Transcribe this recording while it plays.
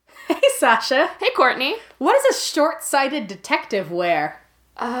Sasha. Hey, Courtney. What does a short-sighted detective wear?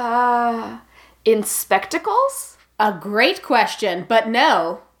 In spectacles? A great question, but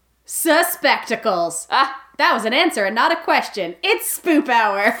no. Suspectacles. Ah. That was an answer and not a question. It's Spoop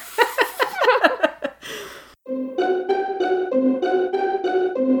Hour.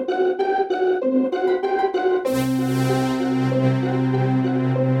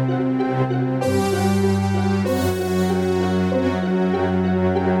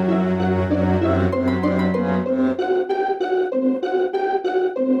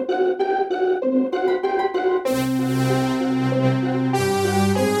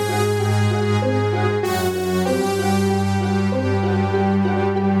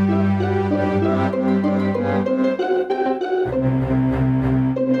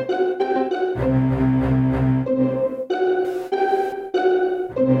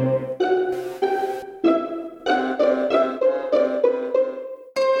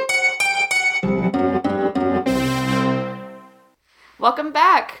 Welcome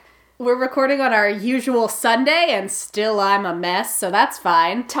back. We're recording on our usual Sunday, and still I'm a mess, so that's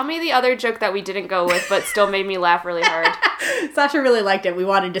fine. Tell me the other joke that we didn't go with, but still made me laugh really hard. Sasha really liked it. We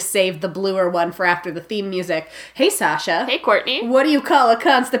wanted to save the bluer one for after the theme music. Hey, Sasha. Hey, Courtney. What do you call a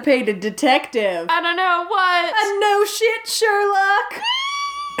constipated detective? I don't know, what? A no shit Sherlock.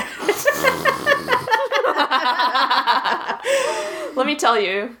 Let me tell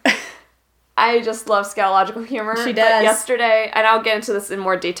you, I just love scatological humor. She does. But yesterday, and I'll get into this in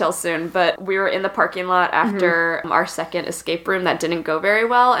more detail soon, but we were in the parking lot after our second escape room that didn't go very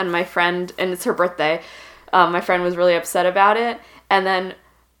well, and my friend, and it's her birthday, my friend was really upset about it, and then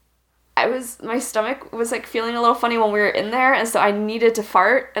my stomach was like feeling a little funny when we were in there, and so I needed to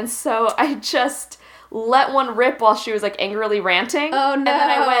fart, and so I just let one rip while she was like angrily ranting. Oh no. And then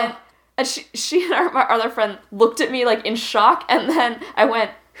I went, and she and my other friend looked at me like in shock, and then I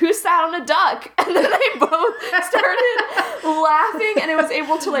went, "Who sat on a duck?" And then they both started laughing, and it was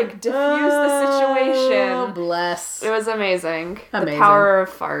able to like diffuse the situation. Oh, bless. It was amazing. The Amazing. power of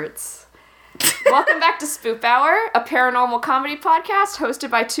farts. Welcome back to Spoop Hour, a paranormal comedy podcast hosted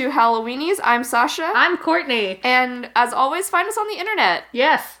by two Halloweenies. I'm Sasha. I'm Courtney. And as always, find us on the internet.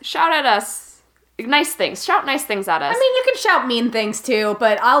 Yes. Shout at us. Nice things. Shout nice things at us. I mean, you can shout mean things too,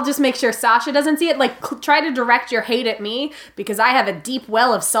 but I'll just make sure Sasha doesn't see it. Like, try to direct your hate at me, because I have a deep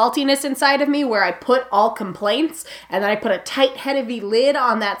well of saltiness inside of me where I put all complaints, and then I put a tight, heavy lid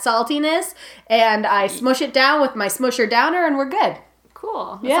on that saltiness, and I smush it down with my smusher downer, and we're good.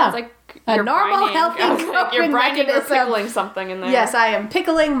 Cool. That Yeah. sounds like A you're normal, brining. healthy You're coping brining or mechanism. pickling something in there. Yes, I am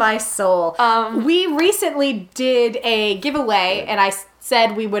pickling my soul. We recently did a giveaway, and I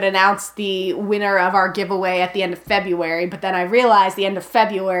said we would announce the winner of our giveaway at the end of February, but then I realized the end of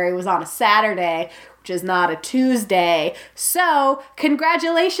February was on a Saturday, which is not a Tuesday. So,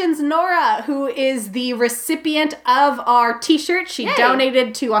 congratulations, Nora, who is the recipient of our t-shirt. She Yay.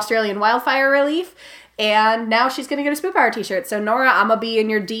 donated to Australian Wildfire Relief, and now she's going to get a Spoop Hour t-shirt. So, Nora, I'm going to be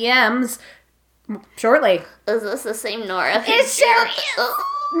in your DMs shortly. Is this the same Nora? It sure is.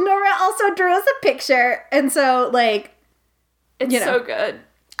 Nora also drew us a picture, and so, like, It's you know. so good.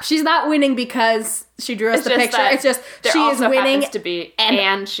 she's not winning because she drew us It's the just picture. that It's just there she is also winning. happens to be, and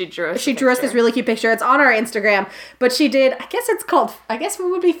and she drew us. She the drew us this picture. really cute picture. It's on our Instagram, but she did, I guess it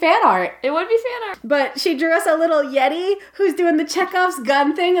would be fan art. It would be fan art. But she drew us a little Yeti who's doing the Chekhov's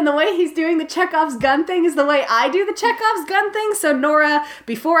gun thing, and the way he's doing the Chekhov's gun thing is the way I do the Chekhov's gun thing. So Nora,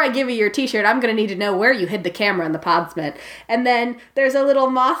 before I give you your t-shirt, I'm going to need to know where you hid the camera in the Podsmith. And then there's a little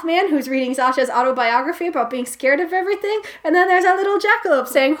Mothman who's reading Sasha's autobiography about being scared of everything. And then there's a little jackalope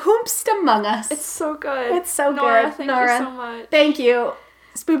saying, "Whomst among us." It's so good. It's so Nora, good. Thank Nora, you so much. Thank you.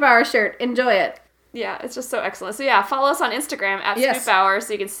 Spoop Hour shirt. Enjoy it. Yeah, it's just so excellent. So yeah, follow us on Instagram at Yes. Spoop Hour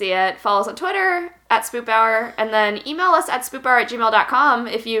so you can see it. Follow us on Twitter at Spoop Hour, and then email us at spoophour@gmail.com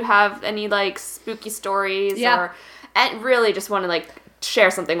if you have any like spooky stories or and really just want to like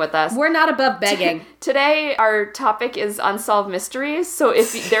share something with us. We're not above begging. Today, our topic is unsolved mysteries. So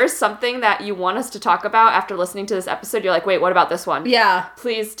if there's something that you want us to talk about after listening to this episode, you're like, wait, what about this one? Yeah.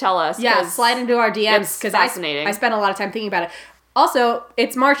 Please tell us. Yeah, 'cause slide into our DMs it's because fascinating. I spent a lot of time thinking about it. Also,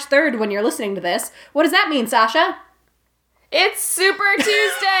 it's March 3rd when you're listening to this. What does that mean, Sasha? It's Super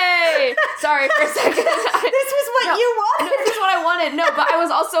Tuesday! Sorry for a second. This was what you wanted. No, this is what I wanted. No, but I was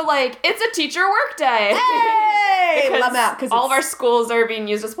also like, it's a teacher work day. Hey! Because Love that, 'cause all of our schools are being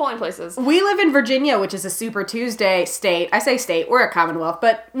used as polling places. We live in Virginia, which is a Super Tuesday state. I say state, we're a Commonwealth,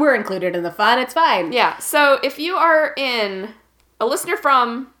 but we're included in the fun. It's fine. Yeah, so if you are a listener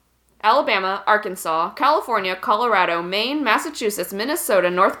from Alabama, Arkansas, California, Colorado, Maine, Massachusetts, Minnesota,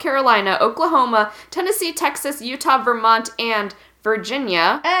 North Carolina, Oklahoma, Tennessee, Texas, Utah, Vermont, and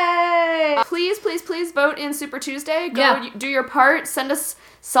Virginia. Hey! Please, please, please vote in Super Tuesday. Go Yeah. do your part. Send us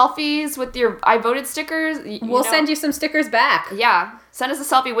selfies with your I voted stickers. We'll send you some stickers back. Yeah. Send us a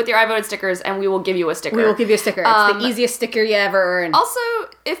selfie with your I voted stickers and we will give you a sticker. We will give you a sticker. It's the easiest sticker you ever earned. Also,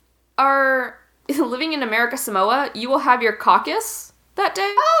 if you are living in America Samoa, you will have your caucus that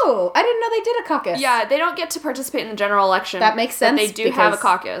day. Oh, I didn't know they did a caucus. Yeah, they don't get to participate in the general election. That makes sense. But they do have a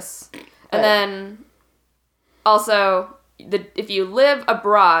caucus. And then, also, if you live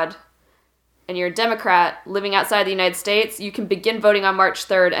abroad and you're a Democrat living outside the United States, you can begin voting on March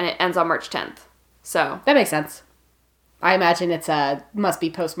 3rd and it ends on March 10th. So that makes sense. I imagine it's must be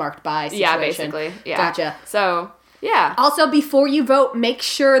postmarked by situation. Yeah, basically. Yeah. Gotcha. So, yeah. Also, before you vote, make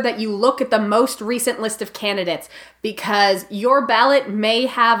sure that you look at the most recent list of candidates because your ballot may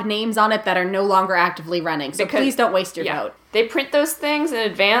have names on it that are no longer actively running. So please don't waste your vote. They print those things in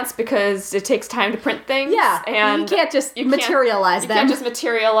advance because it takes time to print things. Yeah, and you can't just materialize them. You can't just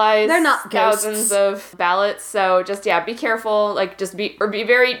materialize. They're not ghosts. Thousands of ballots. So just be careful. Like just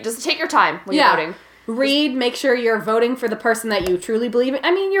take your time when you're voting. Read, make sure you're voting for the person that you truly believe in.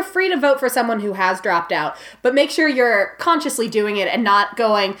 I mean, you're free to vote for someone who has dropped out, but make sure you're consciously doing it and not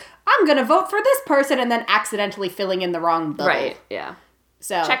going, I'm going to vote for this person and then accidentally filling in the wrong bubble. Right, yeah.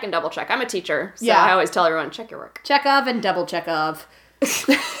 So check and double check. I'm a teacher, so I always tell everyone, check your work. Check of and double check of.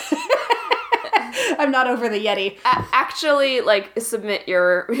 I'm not over the Yeti. Actually, submit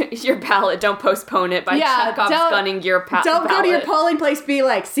your ballot. Don't postpone it by gunning your ballot. Don't go to your polling place be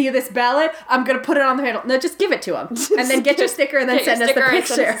like, see this ballot? I'm going to put it on the panel. No, just give it to them. And then get your sticker and then send us the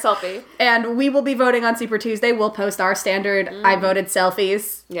picture. Send us a selfie. And we will be voting on Super Tuesday. We'll post our standard I voted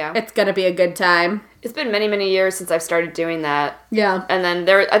selfies. Yeah. It's going to be a good time. It's been many, many years since I've started doing that. Yeah. And then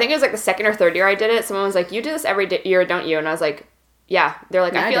I think it was the second or third year I did it. Someone was like, you do this every year, don't you? And I was like, yeah. They're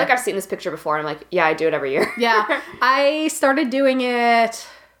like, I feel like I've seen this picture before. And I'm like, yeah, I do it every year. Yeah. I started doing it,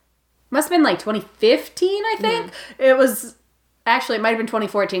 must have been 2015, I think. It was, actually, it might have been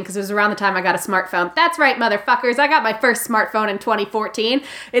 2014 because it was around the time I got a smartphone. That's right, motherfuckers. I got my first smartphone in 2014.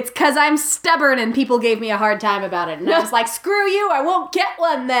 It's because I'm stubborn and people gave me a hard time about it. And I was like, screw you, I won't get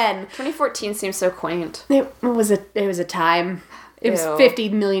one then. 2014 seems so quaint. It was a time. It was 50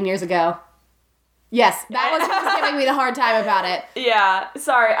 million years ago. Yes, that was who was giving me the hard time about it. Yeah,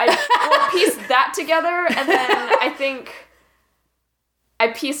 sorry. I pieced that together, and then I think I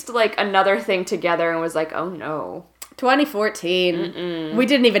pieced another thing together and was like, oh no. 2014. Mm-mm. We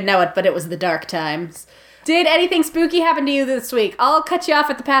didn't even know it, but it was the dark times. Did anything spooky happen to you this week? I'll cut you off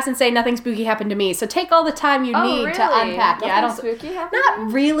at the pass and say nothing spooky happened to me. So take all the time you need to unpack. Nothing spooky happened?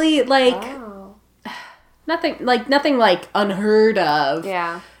 Not really, nothing unheard of.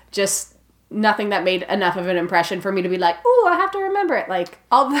 Yeah. Just nothing that made enough of an impression for me to be like, ooh, I have to remember it.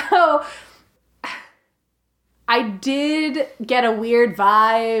 Although I did get a weird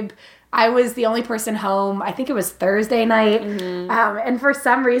vibe. I was the only person home. I think it was Thursday night. Mm-hmm. And for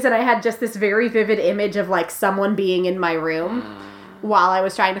some reason, I had just this very vivid image of someone being in my room while I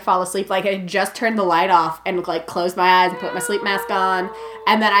was trying to fall asleep. I just turned the light off and closed my eyes and put my sleep mask on.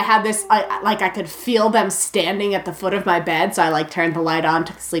 And then I had this, I could feel them standing at the foot of my bed. So I turned the light on,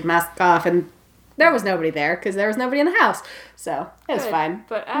 took the sleep mask off, and there was nobody there because there was nobody in the house. So it was fine.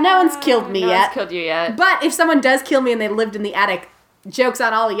 But no one's killed me yet. No one's killed you yet. But if someone does kill me and they lived in the attic, joke's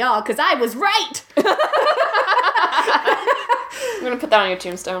on all of y'all because I was right. I'm going to put that on your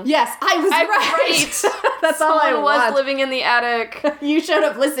tombstone. Yes, I was right. That's all I want. Someone was living in the attic. You should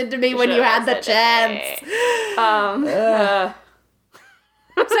have listened to me when you had the chance. So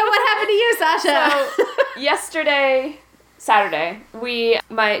what happened to you, Sasha? So, Saturday,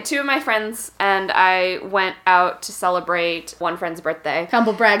 two of my friends and I went out to celebrate one friend's birthday.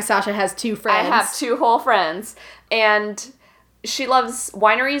 Humble brag, Sasha has 2 friends. I have 2 whole friends. And she loves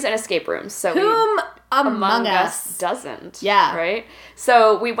wineries and escape rooms. So whom among us doesn't? Yeah. Right?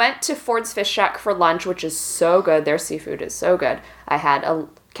 So we went to Ford's Fish Shack for lunch, which is so good. Their seafood is so good. I had a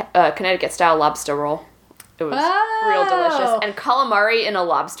Connecticut-style lobster roll. It was real delicious. And calamari in a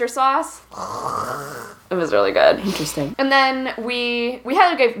lobster sauce. It was really good. Interesting. And then we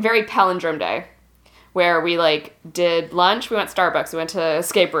had a very palindrome day where we did lunch. We went to Starbucks. We went to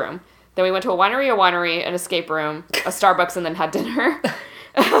escape room. Then we went to a winery, an escape room, a Starbucks, and then had dinner.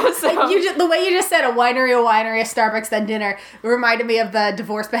 The way you just said a winery, a Starbucks, then dinner reminded me of the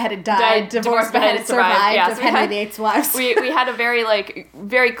divorced, beheaded, died, divorced, beheaded, survived yeah, of Henry VIII's wives. We had a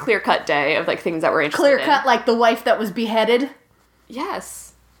very clear-cut day of things that we're interested in. Clear-cut the wife that was beheaded?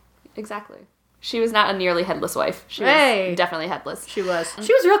 Yes, exactly. She was not a nearly headless wife. She was definitely headless. She was.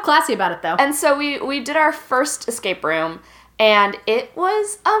 She was real classy about it, though. And so we did our first escape room, And it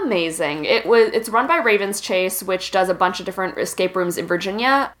was amazing. It's run by Ravens Chase, which does a bunch of different escape rooms in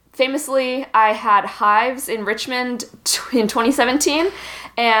Virginia. Famously, I had Hives in Richmond in 2017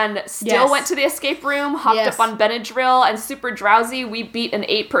 and still went to the escape room, hopped up on Benadryl, and super drowsy. We beat an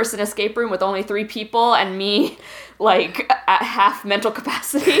 8-person escape room with only 3 people and me like at half mental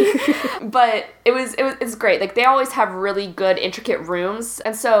capacity. But it's great. Like, they always have really good, intricate rooms.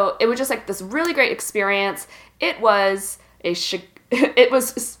 And so it was just like this really great experience. It was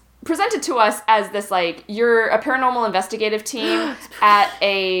presented to us as this, like, you're a paranormal investigative team at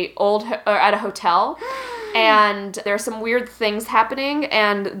a hotel, and there are some weird things happening,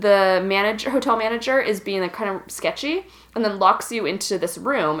 and the hotel manager is being like kind of sketchy, and then locks you into this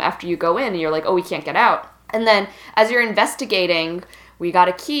room after you go in, and you're like, oh, we can't get out. And then as you're investigating, we got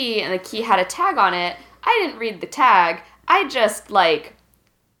a key, and the key had a tag on it. I didn't read the tag. I just like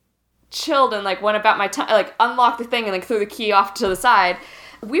chilled and like went about my time, like unlocked the thing and like threw the key off to the side.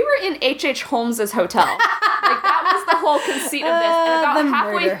 We were in H.H. Holmes's hotel. Like, that was the whole conceit of this. And about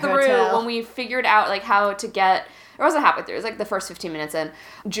halfway through, when we figured out, like, how to get... It wasn't halfway through. It was, like, the first 15 minutes in.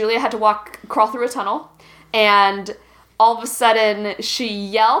 Julia had to crawl through a tunnel. And all of a sudden, she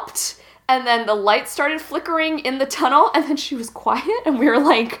yelped. And then the lights started flickering in the tunnel. And then she was quiet. And we were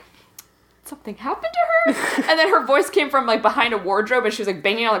like... something happened to her? And then her voice came from, like, behind a wardrobe, and she was, like,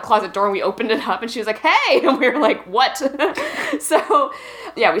 banging on the closet door, and we opened it up, and she was like, hey! And we were like, what? So,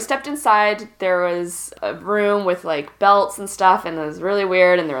 yeah, we stepped inside. There was a room with, like, belts and stuff, and it was really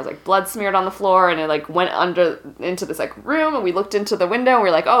weird, and there was, like, blood smeared on the floor, and it, like, went into this, like, room, and we looked into the window, and we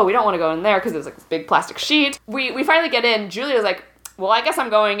were like, oh, we don't want to go in there, because there's, like, this big plastic sheet. We finally get in. Julia was like, well, I guess I'm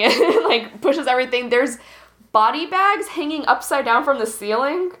going in, like, pushes everything. There's body bags hanging upside down from the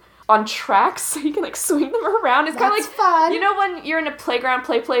ceiling on tracks, so you can, like, swing them around. It's kind of like fun. You know when you're in a playground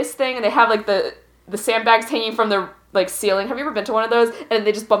play place thing and they have, like, the sandbags hanging from the, like, ceiling? Have you ever been to one of those? And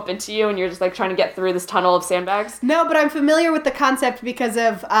they just bump into you and you're just, like, trying to get through this tunnel of sandbags? No, but I'm familiar with the concept because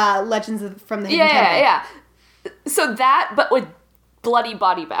of Legends from the Hidden Temple. Yeah. So that, but with bloody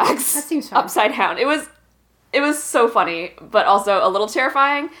body bags. That seems fun. Upside down. It was so funny, but also a little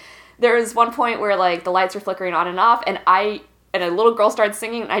terrifying. There was one point where, like, the lights were flickering on and off, and a little girl started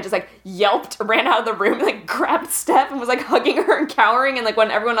singing, and I just, like, yelped, ran out of the room, and, like, grabbed Steph and was, like, hugging her and cowering, and, like,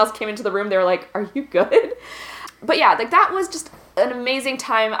 when everyone else came into the room, they were like, are you good? But yeah, like, that was just an amazing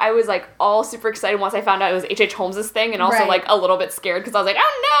time. I was, like, all super excited once I found out it was H.H. Holmes's thing, and also, like, a little bit scared, because I was like,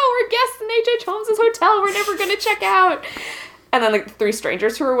 oh no, we're guests in H.H. Holmes's hotel, we're never gonna check out. And then, like, the 3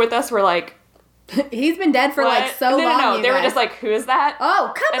 strangers who were with us were like, he's been dead for, like, so long. No. They were just like, who is that?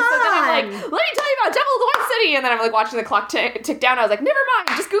 Oh, come on! And so then I'm like, let me tell you about Devil of the White City! And then I'm, like, watching the clock tick down. I was like, never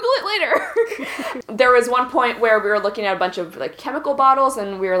mind, just Google it later. There was one point where we were looking at a bunch of, like, chemical bottles,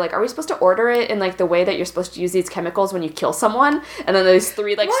 and we were like, are we supposed to order it in, like, the way that you're supposed to use these chemicals when you kill someone? And then those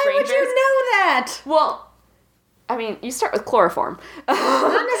 3, like, strangers. Why would you know that? Well, I mean, you start with chloroform.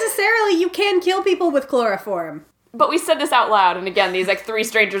 Not necessarily. You can kill people with chloroform. But we said this out loud, and again, these, like, 3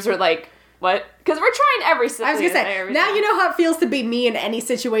 strangers were like, what? Because we're trying everything. I was gonna say, now you know how it feels to be me in any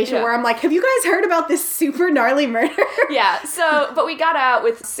situation where I'm like, have you guys heard about this super gnarly murder? Yeah, so, but we got out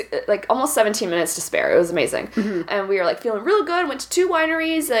with, like, almost 17 minutes to spare. It was amazing. Mm-hmm. And we were, like, feeling real good, went to 2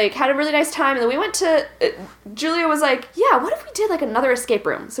 wineries, like, had a really nice time, and then we went to, Julia was like, yeah, what if we did, like, another escape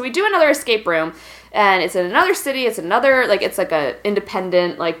room? So we do another escape room, and it's in another city, it's another, like, it's, like, a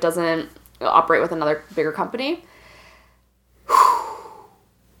independent, like, doesn't operate with another bigger company.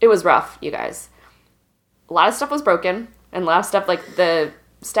 It was rough, you guys. A lot of stuff was broken, and a lot of stuff, like, the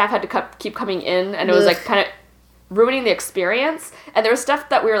staff had to keep coming in, and it was, like, kind of ruining the experience. And there was stuff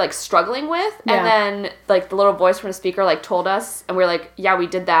that we were, like, struggling with, and then, like, the little voice from the speaker, like, told us, and we were like, yeah, we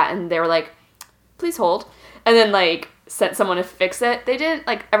did that, and they were like, please hold. And then, like, sent someone to fix it. They didn't,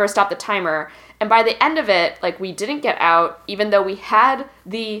 like, ever stop the timer. And by the end of it, like, we didn't get out, even though we had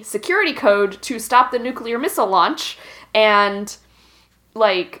the security code to stop the nuclear missile launch, and...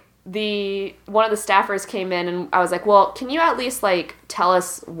 like, one of the staffers came in, and I was like, well, can you at least, like, tell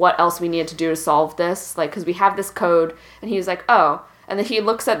us what else we needed to do to solve this? Like, because we have this code. And he was like, oh. And then he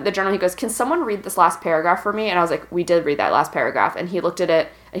looks at the journal, he goes, can someone read this last paragraph for me? And I was like, we did read that last paragraph. And he looked at it,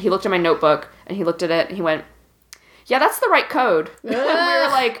 and he looked at my notebook, and he looked at it, and he went, yeah, that's the right code. And we were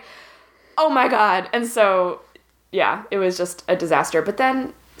like, oh my God. And so, yeah, it was just a disaster. But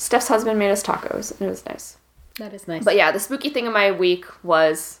then Steph's husband made us tacos, and it was nice. That is nice. But yeah, the spooky thing of my week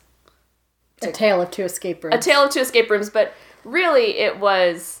was... A tale of 2 escape rooms. A tale of 2 escape rooms, but really it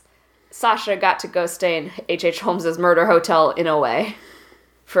was... Sasha got to go stay in H.H. Holmes's murder hotel in a way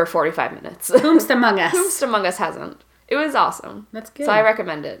for 45 minutes. Whomst among us. Whomst among us hasn't. It was awesome. That's good. So I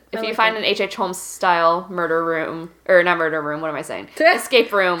recommend it. If you find an H.H. Holmes style murder room, or not murder room, what am I saying?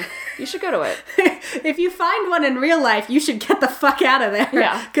 Escape room, you should go to it. If you find one in real life, you should get the fuck out of there.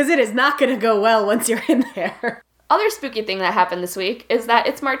 Yeah. Because it is not going to go well once you're in there. Other spooky thing that happened this week is that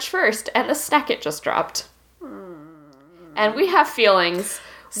it's March 1st and the Snack-It just dropped. And we have feelings.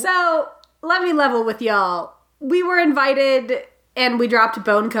 So, let me level with y'all. We were invited, and we dropped a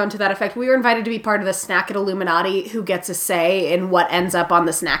bone cone to that effect. We were invited to be part of the Snack-It Illuminati, who gets a say in what ends up on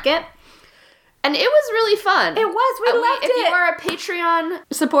the Snack-It. And it was really fun. It was. We loved it. If you are a Patreon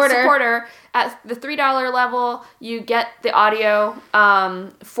supporter at the $3 level, you get the audio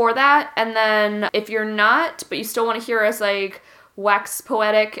for that. And then if you're not, but you still want to hear us like wax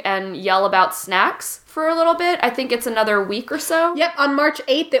poetic and yell about snacks for a little bit, I think it's another week or so. Yep, on March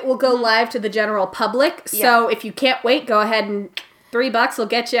 8th it will go live to the general public. So if you can't wait, go ahead and $3 will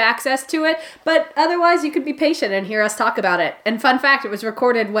get you access to it. But otherwise, you could be patient and hear us talk about it. And fun fact, it was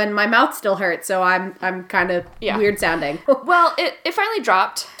recorded when my mouth still hurt, so I'm kind of weird sounding. Well, it finally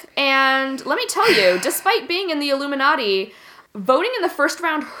dropped. And let me tell you, despite being in the Illuminati, voting in the first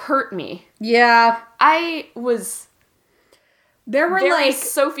round hurt me. Yeah. There were very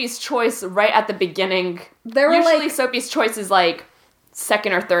Sophie's Choice right at the beginning. Usually Sophie's Choice is like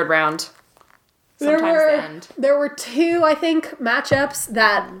second or third round. Sometimes the end. There were two, I think, matchups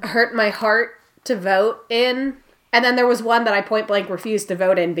that hurt my heart to vote in. And then there was one that I point blank refused to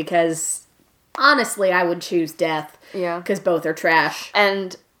vote in because, honestly, I would choose death. Yeah. Because both are trash.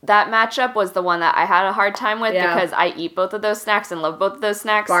 And that matchup was the one that I had a hard time with because I eat both of those snacks and love both of those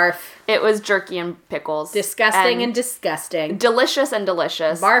snacks. Barf. It was jerky and pickles. Disgusting and disgusting. Delicious and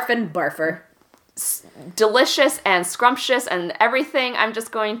delicious. Barf and barfer. Delicious and scrumptious and everything. I'm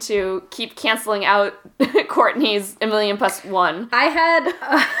just going to keep canceling out Courtney's a million plus one. I had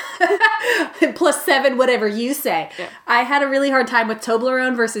plus 7, whatever you say. Yeah. I had a really hard time with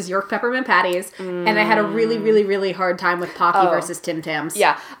Toblerone versus York peppermint patties, and I had a really, really, really hard time with Pocky versus Tim Tams.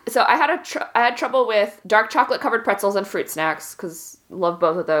 Yeah, so I had trouble with dark chocolate covered pretzels and fruit snacks because love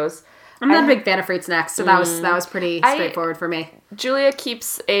both of those. I'm not a big fan of fruit snacks, so that was pretty straightforward for me. Julia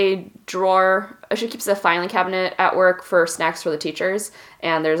keeps a drawer. She keeps a filing cabinet at work for snacks for the teachers,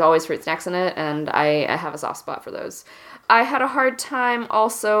 and there's always fruit snacks in it, and I have a soft spot for those. I had a hard time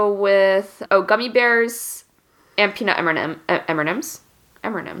also with gummy bears and peanut M&Ms.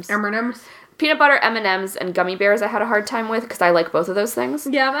 Peanut butter M&Ms and gummy bears I had a hard time with because I like both of those things.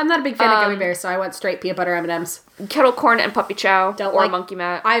 Yeah, I'm not a big fan of gummy bears, so I went straight peanut butter M&Ms. Kettle corn and puppy chow monkey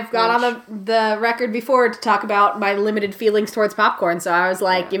mat. I've gone on the record before to talk about my limited feelings towards popcorn, so I was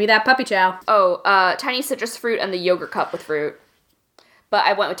like, give me that puppy chow. Tiny citrus fruit and the yogurt cup with fruit. But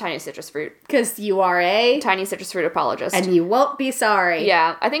I went with tiny citrus fruit. Because you are a tiny citrus fruit apologist. And you won't be sorry.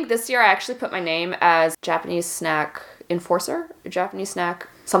 Yeah, I think this year I actually put my name as Japanese snack enforcer. Japanese snack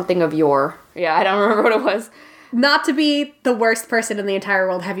something of yore. Yeah, I don't remember what it was. Not to be the worst person in the entire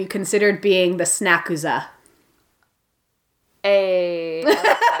world, have you considered being the snackuza? I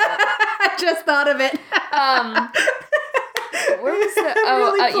just thought of it. Where was the? I'm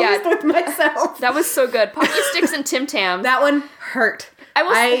really pleased with myself. That was so good. Pocky Sticks and Tim Tams. That one hurt.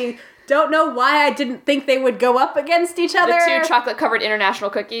 I don't know why I didn't think they would go up against each other. The two chocolate-covered international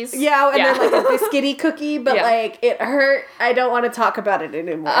cookies. Yeah, and then like a biscuity cookie, but like it hurt. I don't want to talk about it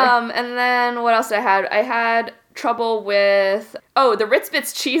anymore. And then what else did I have? I had trouble with the Ritz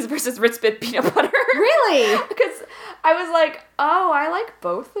Bits cheese versus Ritz Bits peanut butter. Really? Because I was like, I like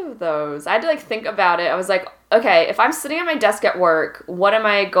both of those. I had to like think about it. I was like, okay, if I'm sitting at my desk at work, what am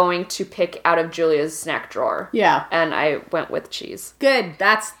I going to pick out of Julia's snack drawer? Yeah. And I went with cheese. Good.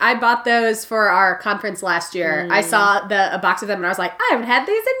 I bought those for our conference last year. I saw a box of them and I was like, I haven't had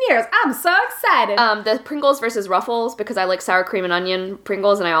these in years. I'm so excited. The Pringles versus Ruffles, because I like sour cream and onion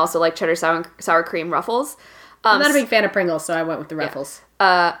Pringles, and I also like cheddar sour cream Ruffles. I'm not a big fan of Pringles, so I went with the Ruffles.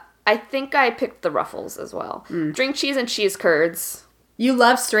 Yeah. I think I picked the Ruffles as well. Drink cheese and cheese curds. You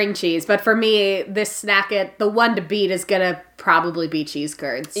love string cheese, but for me, this Snack-It, the one to beat is gonna probably be cheese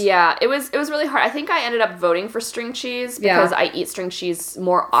curds. Yeah, it was really hard. I think I ended up voting for string cheese because I eat string cheese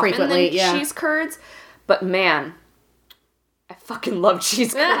more often frequently than cheese curds. But man, I fucking love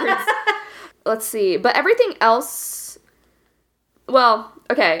cheese curds. Let's see. But everything else, well,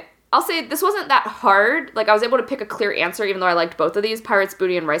 okay. I'll say this wasn't that hard. Like, I was able to pick a clear answer, even though I liked both of these, Pirate's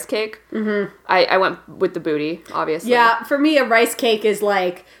Booty and Rice Cake. Mm-hmm. I went with the booty, obviously. Yeah, for me, a rice cake is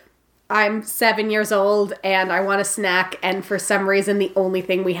like, I'm 7 years old, and I want a snack, and for some reason, the only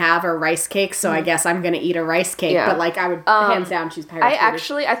thing we have are rice cakes, so I guess I'm gonna eat a rice cake. Yeah. But, like, I would hands down choose Pirate's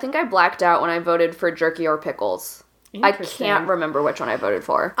Booty. I think I blacked out when I voted for jerky or pickles. I can't remember which one I voted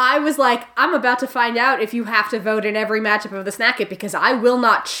for. I was like, I'm about to find out if you have to vote in every matchup of the Snack It because I will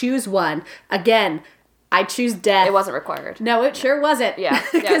not choose one. Again, I choose death. It wasn't required. No, it sure wasn't. Yeah.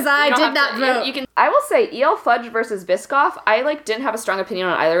 Because I did not vote. You can. I will say EL Fudge versus Biscoff, I didn't have a strong opinion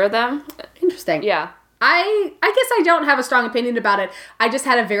on either of them. Interesting. Yeah. I guess I don't have a strong opinion about it. I just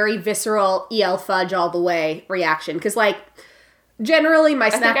had a very visceral EL Fudge all the way reaction. Because, generally, my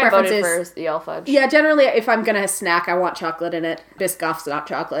snack preferences... I voted for EL Fudge. Yeah, generally, if I'm going to snack, I want chocolate in it. Biscoff's not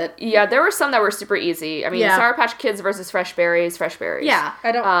chocolate. Yeah, there were some that were super easy. I mean, Sour Patch Kids versus Fresh Berries. Yeah,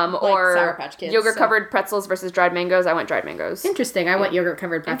 I don't like Sour Patch Kids. Yogurt-covered pretzels versus dried mangoes. I went dried mangoes. Interesting. I went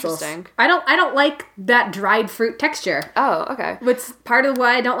yogurt-covered pretzels. Interesting. I don't like that dried fruit texture. Oh, okay. It's part of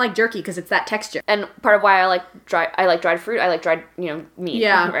why I don't like jerky, because it's that texture. And part of why I like dried fruit. I like dried, meat.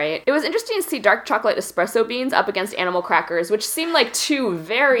 Yeah. Right? It was interesting to see dark chocolate espresso beans up against animal crackers, which seemed like two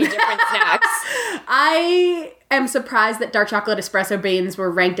very different snacks. I am surprised that dark chocolate espresso beans were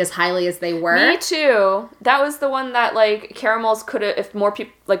ranked as highly as they were. Me too. That was the one that caramels could have, if more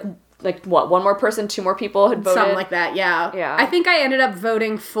people one more person, two more people had voted. Something like that, yeah. Yeah. I think I ended up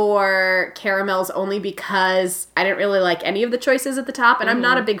voting for caramels only because I didn't really like any of the choices at the top, and I'm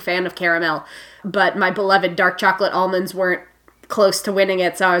not a big fan of caramel, but my beloved dark chocolate almonds weren't close to winning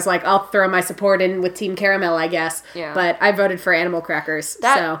it, so I was like, I'll throw my support in with Team Caramel, I guess. Yeah. But I voted for animal crackers,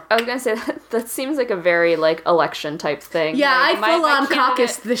 I was gonna say, that seems like a very, election type thing. Yeah, I full-on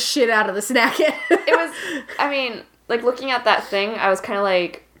caucused the shit out of the Snack It. It was, looking at that thing, I was kind of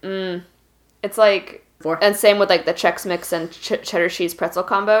like, it's like, and same with, the Chex Mix and cheddar cheese pretzel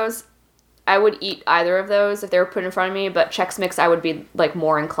combos. I would eat either of those if they were put in front of me, but Chex Mix I would be,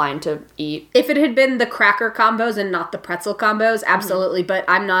 more inclined to eat. If it had been the cracker combos and not the pretzel combos, absolutely, but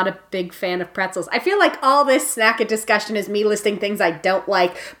I'm not a big fan of pretzels. I feel like all this Snack It discussion is me listing things I don't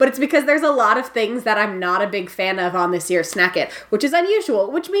like, but it's because there's a lot of things that I'm not a big fan of on this year's Snack It, which is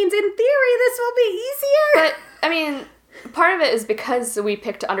unusual, which means in theory this will be easier. But, part of it is because we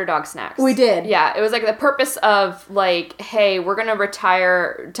picked underdog snacks. We did. Yeah, it was the purpose of hey, we're gonna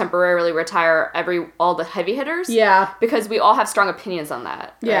temporarily retire all the heavy hitters. Yeah. Because we all have strong opinions on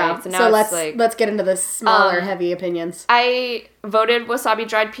that. Yeah. Right? So now let's get into the smaller heavy opinions. I voted wasabi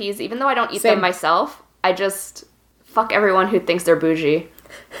dried peas, even though I don't eat them myself. I just fuck everyone who thinks they're bougie.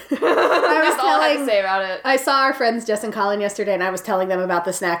 That's all I had to say about it. I saw our friends Jess and Colin yesterday, and I was telling them about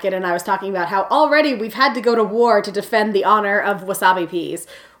the Snack It, and I was talking about how already we've had to go to war to defend the honor of wasabi peas.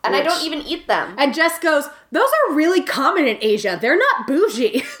 And I don't even eat them. And Jess goes, those are really common in Asia. They're not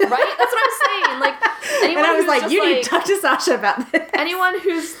bougie. Right? That's what I'm saying. Anyone and I was like, you need to talk to Sasha about this. Anyone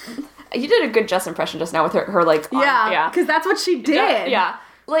who's... You did a good Jess impression just now with her Yeah, because that's what she did. Yeah.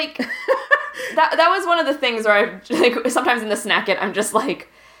 That was one of the things where I sometimes in the Snack It, I'm just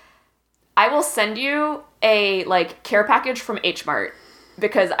I will send you a care package from H Mart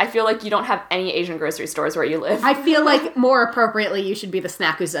because I feel like you don't have any Asian grocery stores where you live. I feel like more appropriately you should be the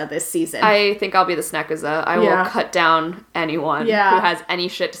Snackuza this season. I think I'll be the Snackuza. I will cut down anyone who has any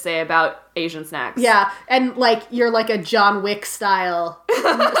shit to say about Asian snacks. Yeah, and you're a John Wick style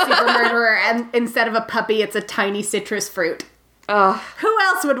super murderer, and instead of a puppy, it's a tiny citrus fruit. Who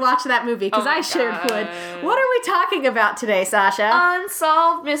else would watch that movie? Because I sure would. What are we talking about today, Sasha?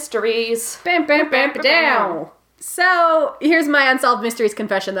 Unsolved mysteries. Bam, bam, bam, down. So, here's my Unsolved Mysteries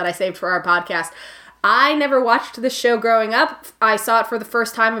confession that I saved for our podcast. I never watched this show growing up. I saw it for the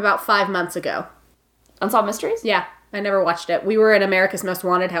first time about 5 months ago. Unsolved Mysteries? Yeah, I never watched it. We were in America's Most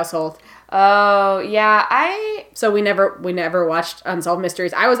Wanted household. Oh, yeah, So we never watched Unsolved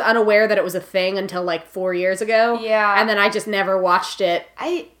Mysteries. I was unaware that it was a thing until 4 years ago. Yeah. And then I just never watched it.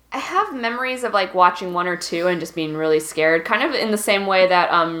 I have memories of watching 1 or 2 and just being really scared, kind of in the same way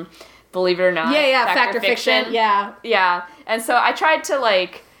that Believe It or Not. Yeah, Fact or Fiction. Yeah. Yeah. And so I tried to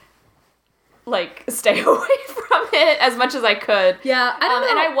stay away from it as much as I could. Yeah, I don't know.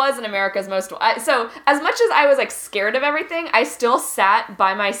 And I was in America's Most... so, as much as I was, scared of everything, I still sat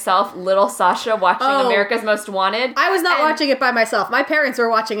by myself, little Sasha, watching America's Most Wanted. I was not watching it by myself. My parents were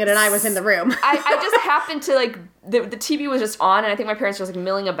watching it, and I was in the room. I just happened to, the TV was just on, and I think my parents were just,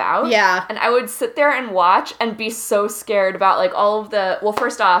 milling about. Yeah. And I would sit there and watch and be so scared about, all of the... Well,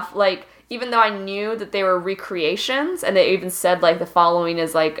 first off, even though I knew that they were recreations, and they even said, the following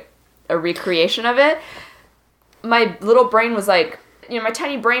is, a recreation of it, my little brain was my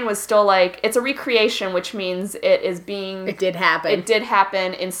tiny brain was still it's a recreation, which means it did happen. It did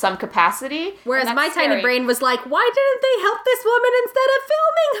happen in some capacity. Whereas my tiny brain was why didn't they help this woman instead of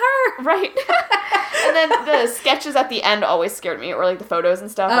filming her? Right. And then the sketches at the end always scared me, or the photos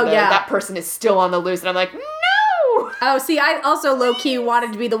and stuff. Oh, yeah. That person is still on the loose, and I'm no! Oh, see, I also low-key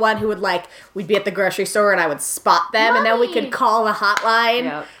wanted to be the one who would, like, we'd be at the grocery store and I would spot them, and then we could call a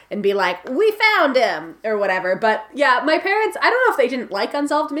hotline and be like, we found him, or whatever. But, yeah, my parents, I don't know if they didn't like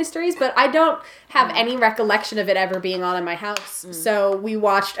Unsolved Mysteries, but I don't have any recollection of it ever being on in my house. So we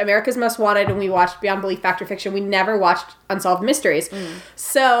watched America's Most Wanted and we watched Beyond Belief, Fact or Fiction. We never watched Unsolved Mysteries.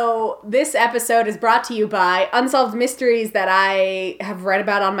 So this episode is brought to you by Unsolved Mysteries that I have read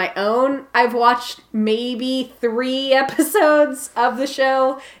about on my own. I've watched maybe 3 episodes of the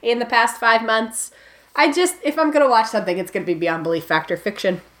show in the past 5 months. If I'm going to watch something, it's going to be Beyond Belief, Fact or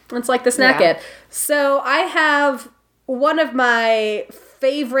Fiction. It's like the Snack It. So I have one of my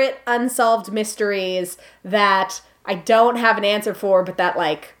favorite unsolved mysteries that I don't have an answer for, but that,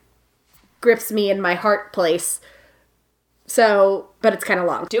 like, grips me in my heart place. So, but it's kind of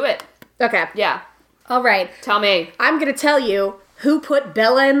long. Do it. Okay. Yeah. All right. Tell me. I'm going to tell you who put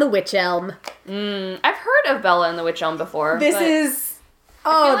Bella in the Witch Elm. I've heard of Bella in the Witch Elm before. This is...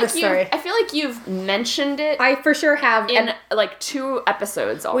 Oh, the story. I feel like you've mentioned it. I for sure have. In, like, 2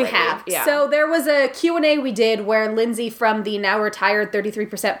 episodes already. We have. Yeah. So there was a Q&A we did where Lindsay from the now retired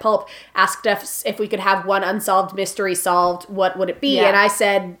 33% Pulp asked us if we could have one unsolved mystery solved, what would it be? Yeah. And I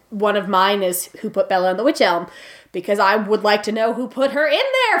said one of mine is who put Bella in the Witch Elm, because I would like to know who put her in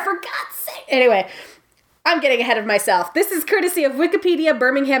there, for God's sake. Anyway, I'm getting ahead of myself. This is courtesy of Wikipedia,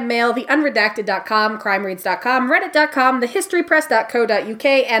 Birmingham Mail, theunredacted.com, crimereads.com, reddit.com, thehistorypress.co.uk,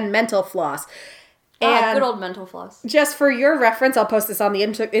 and Mental Floss. And good old Mental Floss. just for your reference, I'll post this on the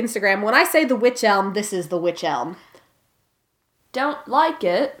Instagram. When I say the Witch Elm, this is the Witch Elm. Don't like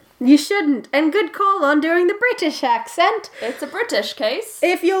it. You shouldn't. And good call on doing the British accent. It's a British case.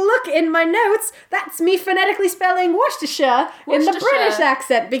 If you look in my notes, that's me phonetically spelling Worcestershire in the British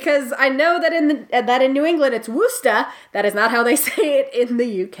accent, because I know that in New England it's Worcester. That is not how they say it in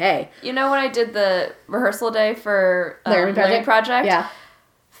the UK. You know when I did the rehearsal day for Learning Project? Yeah.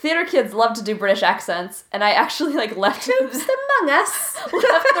 Theater kids love to do British accents, and I actually, like, left Among us.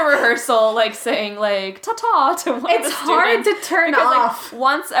 left the rehearsal, like, saying, like, ta-ta to one of the It's hard to turn off. Like,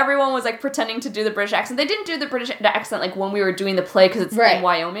 once everyone was, like, pretending to do the British accent. They didn't do the British accent, like, when we were doing the play, because it's in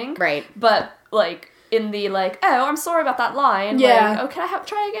Wyoming. Right. But, like, in the, like, oh, I'm sorry about that line. Yeah. Like, oh, can I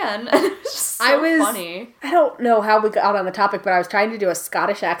try again? And it was just so funny. I don't know how we got on the topic, but I was trying to do a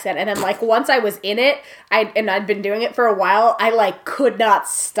Scottish accent, and then, like, once I was in it, I'd been doing it for a while, I, like, could not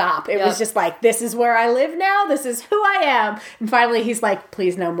stop. It was just like, this is where I live now, this is who I am. And finally he's like,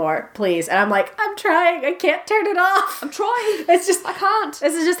 please no more, please. And I'm like, I'm trying, I can't turn it off. I'm trying. It's just, I can't.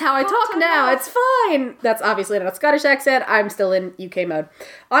 This is just how I talk now, it's fine. That's obviously not a Scottish accent, I'm still in UK mode.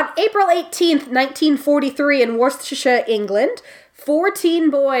 On April 18th, 1943 in Worcestershire, England, 14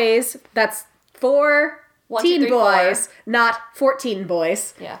 boys, that's 4 teen boys, not 14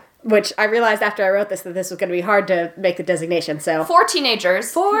 boys. Yeah. Which I realized after I wrote this that this was going to be hard to make the designation, so... 4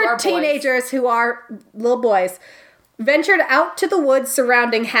 teenagers. 4 teenagers who are little boys ventured out to the woods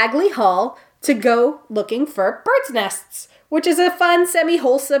surrounding Hagley Hall to go looking for birds' nests, which is a fun,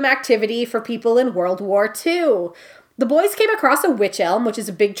 semi-wholesome activity for people in World War II. The boys came across a wych elm, which is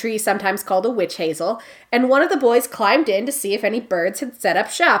a big tree sometimes called a witch hazel, and one of the boys climbed in to see if any birds had set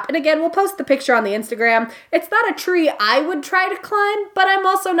up shop. And again, we'll post the picture on the Instagram. It's not a tree I would try to climb, but I'm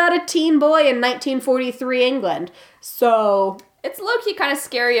also not a teen boy in 1943 England. So... It's low-key kind of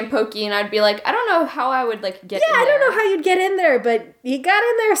scary and pokey, and I'd be like, I don't know how I would, like, get in there. Yeah, I don't know how you'd get in there, but you got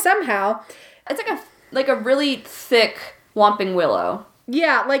in there somehow. It's like a really thick whomping willow.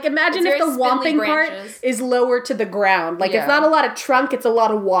 Yeah, like imagine if the whomping part is lower to the ground. Like it's not a lot of trunk, it's a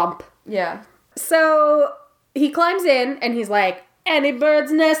lot of whomp. Yeah. So he climbs in and he's like, any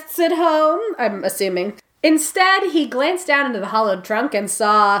bird's nests at home? I'm assuming. Instead, he glanced down into the hollowed trunk and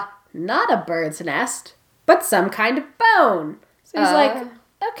saw not a bird's nest, but some kind of bone. So he's like,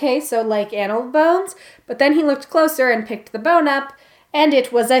 okay, so like animal bones. But then he looked closer and picked the bone up, and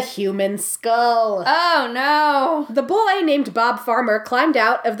it was a human skull. Oh, no. The boy, named Bob Farmer, climbed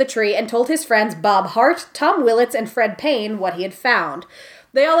out of the tree and told his friends Bob Hart, Tom Willits, and Fred Payne what he had found.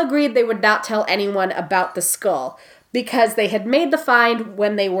 They all agreed they would not tell anyone about the skull, because they had made the find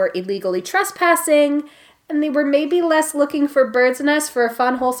when they were illegally trespassing, and they were maybe less looking for birds' nests for a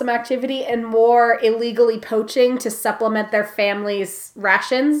fun, wholesome activity and more illegally poaching to supplement their family's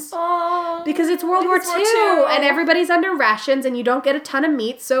rations. Oh, because it's World War II, and everybody's under rations, and you don't get a ton of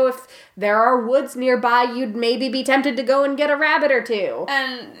meat, so if there are woods nearby, you'd maybe be tempted to go and get a rabbit or two.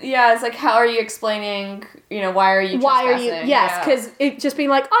 And, yeah, it's like, how are you explaining, why are you trespassing? Yes, because it just being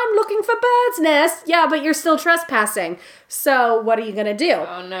like, I'm looking for birds' nests. Yeah, but you're still trespassing. So what are you going to do?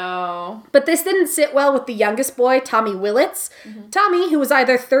 Oh, no. But this didn't sit well with the youngest boy, Tommy Willits. Tommy, who was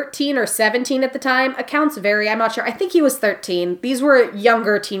either 13 or 17 at the time, accounts vary, I'm not sure. I think he was 13. These were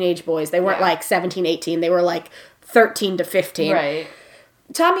younger teenage boys. They weren't like 17, 18. They were like 13 to 15. Right.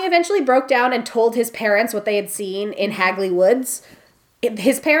 Tommy eventually broke down and told his parents what they had seen in Hagley Woods.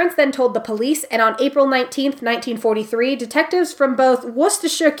 His parents then told the police, and on April 19th, 1943, detectives from both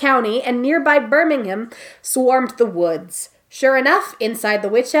Worcestershire County and nearby Birmingham swarmed the woods. Sure enough, inside the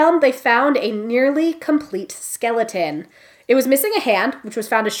wych elm, they found a nearly complete skeleton. It was missing a hand, which was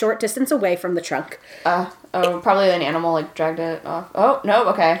found a short distance away from the trunk. Probably an animal, like, dragged it off. Oh, no,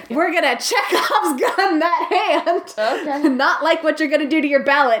 okay. We're gonna Chekhov's gun that hand. Okay. Not like what you're gonna do to your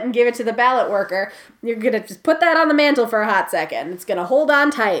ballot and give it to the ballot worker. You're gonna just put that on the mantle for a hot second. It's gonna hold on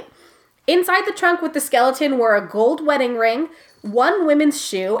tight. Inside the trunk with the skeleton were a gold wedding ring, one women's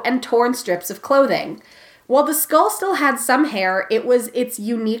shoe, and torn strips of clothing. While the skull still had some hair, it was its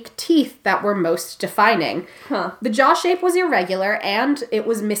unique teeth that were most defining. The jaw shape was irregular, and it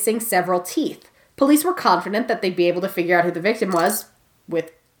was missing several teeth. Police were confident that they'd be able to figure out who the victim was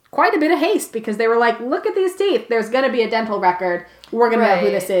with quite a bit of haste, because they were like, look at these teeth. There's going to be a dental record. We're going to know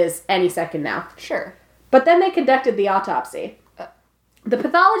who this is any second now. Sure. But then they conducted the autopsy. The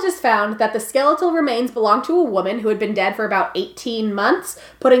pathologist found that the skeletal remains belonged to a woman who had been dead for about 18 months,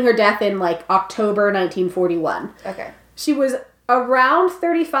 putting her death in, like, October 1941. Okay. She was around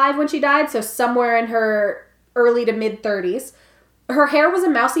 35 when she died, so somewhere in her early to mid-30s. Her hair was a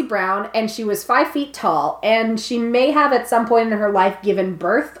mousy brown, and she was 5 feet tall, and she may have at some point in her life given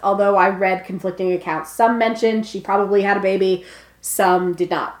birth, although I read conflicting accounts. Some mentioned she probably had a baby, some did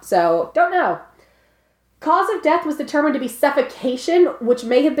not. So, don't know. Cause of death was determined to be suffocation, which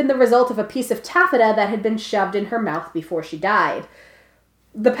may have been the result of a piece of taffeta that had been shoved in her mouth before she died.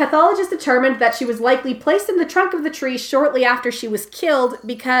 The pathologist determined that she was likely placed in the trunk of the tree shortly after she was killed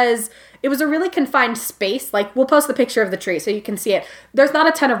because it was a really confined space. Like, we'll post the picture of the tree so you can see it. There's not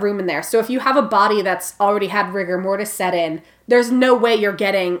a ton of room in there. So if you have a body that's already had rigor mortis set in, there's no way you're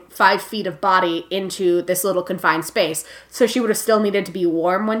getting 5 feet of body into this little confined space. So she would have still needed to be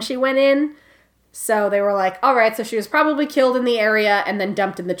warm when she went in. So they were like, all right, so she was probably killed in the area and then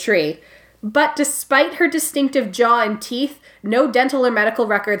dumped in the tree. But despite her distinctive jaw and teeth, no dental or medical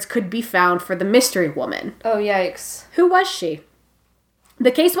records could be found for the mystery woman. Oh, yikes. Who was she?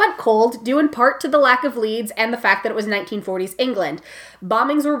 The case went cold, due in part to the lack of leads and the fact that it was 1940s England.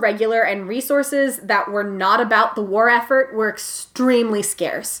 Bombings were regular, and resources that were not about the war effort were extremely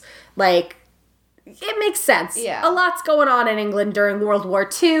scarce. Like, it makes sense. Yeah. A lot's going on in England during World War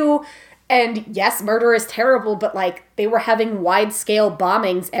II. And yes, murder is terrible, but, like, they were having wide-scale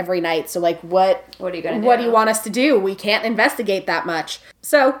bombings every night. So, like, what are you gonna do? What do you want us to do? We can't investigate that much.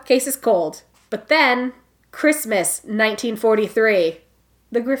 So, case is cold. But then, Christmas 1943,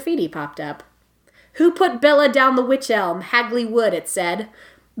 the graffiti popped up. Who put Bella down the wych elm? Hagley Wood, it said.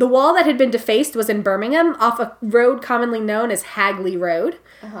 The wall that had been defaced was in Birmingham, off a road commonly known as Hagley Road.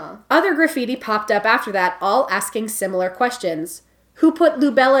 Other graffiti popped up after that, all asking similar questions. Who put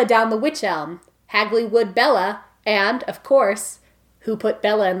Lubella down the wych elm? Hagley Wood Bella, and, of course, who put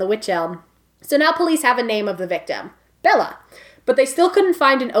Bella in the wych elm? So now police have a name of the victim, Bella. But they still couldn't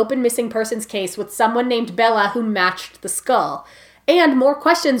find an open missing persons case with someone named Bella who matched the skull. And more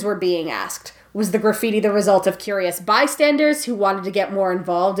questions were being asked. Was the graffiti the result of curious bystanders who wanted to get more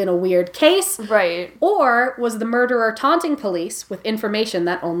involved in a weird case? Right. Or was the murderer taunting police with information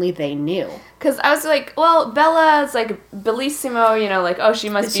that only they knew? Because I was like, well, Bella's like bellissimo, you know, like, oh, she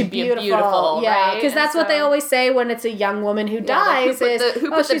must be beautiful. Yeah, because that's what they always say when it's a young woman who dies. Who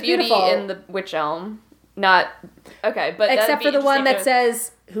put the beauty beautiful in the wych elm? Not, okay, but except for the one that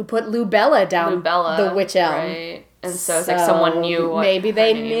says, who put Lubella down the wych elm. Right. And so it's like someone knew what maybe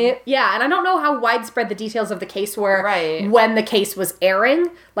they knew. Yeah, and I don't know how widespread the details of the case were when the case was airing,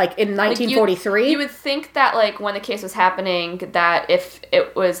 like in 1943. You would think that, like, when the case was happening, that if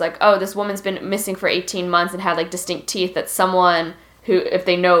it was like, oh, this woman's been missing for 18 months and had, like, distinct teeth, that someone who, if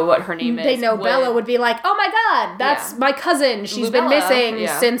they know what her name is, they know Bella would be like, oh my god, that's my cousin. She's been missing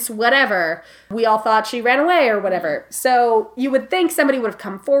since whatever. We all thought she ran away or whatever. So you would think somebody would have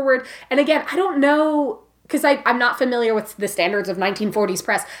come forward. And again, I don't know, because I'm not familiar with the standards of 1940s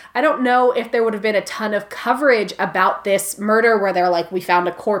press. I don't know if there would have been a ton of coverage about this murder where they're like, we found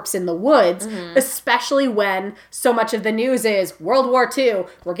a corpse in the woods, especially when so much of the news is World War II,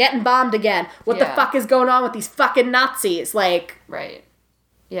 we're getting bombed again. What the fuck is going on with these fucking Nazis? Like, right.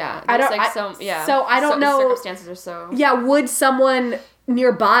 Yeah. I don't know. Circumstances are so... Yeah, would someone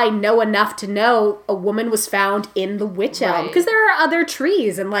nearby know enough to know a woman was found in the wych elm. Because there are other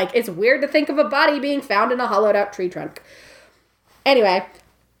trees, and, like, it's weird to think of a body being found in a hollowed out tree trunk. Anyway,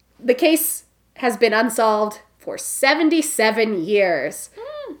 the case has been unsolved for 77 years.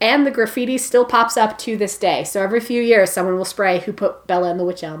 And the graffiti still pops up to this day. So every few years, someone will spray who put Bella in the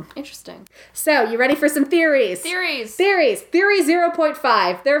wych elm. Interesting. So, you ready for some theories? Theories. Theory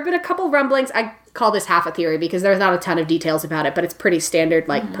 0.5. There have been a couple rumblings. I call this half a theory because there's not a ton of details about it, but it's pretty standard,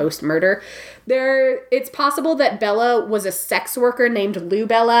 like, post-murder. It's possible that Bella was a sex worker named Lou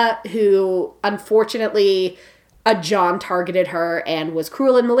Bella who, unfortunately, a John targeted her and was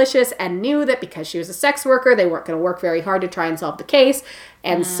cruel and malicious and knew that because she was a sex worker, they weren't going to work very hard to try and solve the case.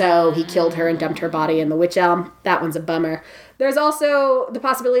 And so he killed her and dumped her body in the wych elm. That one's a bummer. There's also the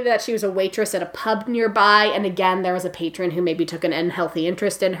possibility that she was a waitress at a pub nearby. And again, there was a patron who maybe took an unhealthy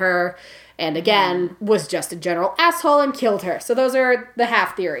interest in her. And again, was just a general asshole and killed her. So those are the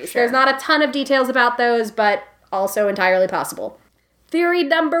half theories. Sure. There's not a ton of details about those, but also entirely possible. Theory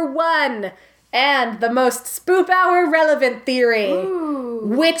number 1. And the most Spoop Hour relevant theory. Ooh.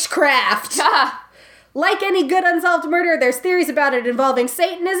 Witchcraft. Like any good unsolved murder, there's theories about it involving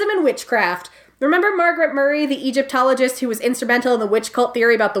Satanism and witchcraft. Remember Margaret Murray, the Egyptologist who was instrumental in the witch cult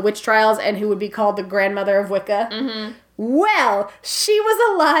theory about the witch trials and who would be called the grandmother of Wicca? Mm-hmm. Well, she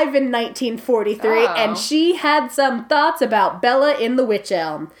was alive in 1943, and she had some thoughts about Bella in the wych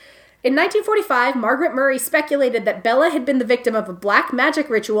elm. In 1945, Margaret Murray speculated that Bella had been the victim of a black magic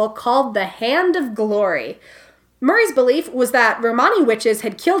ritual called the Hand of Glory. Murray's belief was that Romani witches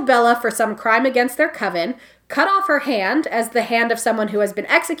had killed Bella for some crime against their coven, cut off her hand, as the hand of someone who has been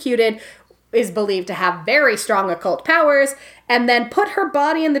executed is believed to have very strong occult powers, and then put her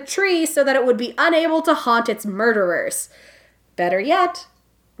body in the tree so that it would be unable to haunt its murderers. Better yet,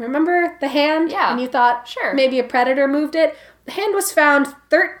 remember the hand? Yeah. And you thought, sure, maybe a predator moved it? The hand was found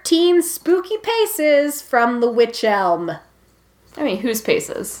 13 spooky paces from the wych elm. I mean, whose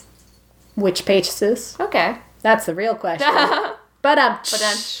paces? Which paces? Okay. That's the real question.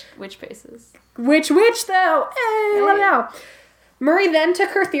 Which paces? Which though? Hey, let me know. Murray then took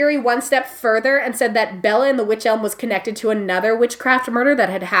her theory one step further and said that Bella in the wych elm was connected to another witchcraft murder that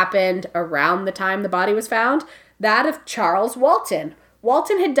had happened around the time the body was found, that of Charles Walton.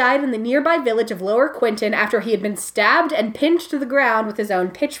 Walton had died in the nearby village of Lower Quinton after he had been stabbed and pinned to the ground with his own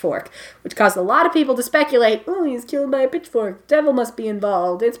pitchfork, which caused a lot of people to speculate, oh, he's killed by a pitchfork, the devil must be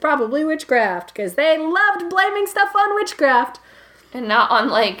involved, it's probably witchcraft, because they loved blaming stuff on witchcraft. And not on,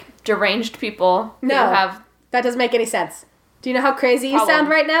 like, deranged people who have... that doesn't make any sense. Do you know how crazy you sound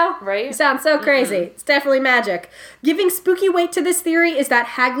right now? Right? You sound so crazy. Mm-hmm. It's definitely magic. Giving spooky weight to this theory is that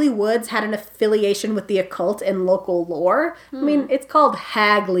Hagley Woods had an affiliation with the occult and local lore. I mean, it's called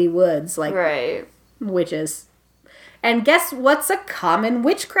Hagley Woods, like witches. And guess what's a common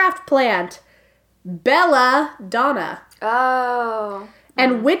witchcraft plant? Belladonna. Oh.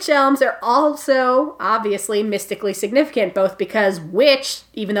 And wych elms are also, obviously, mystically significant, both because witch,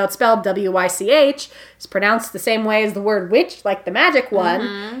 even though it's spelled W-Y-C-H, is pronounced the same way as the word witch, like the magic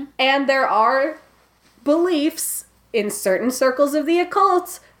one. And there are beliefs in certain circles of the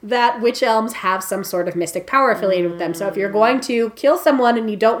occult that wych elms have some sort of mystic power affiliated with them. So if you're going to kill someone and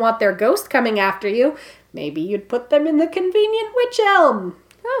you don't want their ghost coming after you, maybe you'd put them in the convenient wych elm.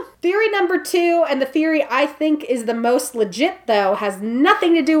 Theory number 2, and the theory I think is the most legit, though, has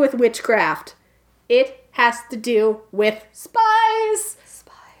nothing to do with witchcraft. It has to do with spies.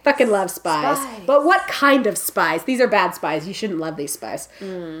 Fucking love spies. But what kind of spies? These are bad spies. You shouldn't love these spies.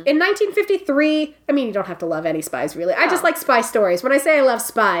 In 1953, I mean, you don't have to love any spies, really. I just like spy stories. When I say I love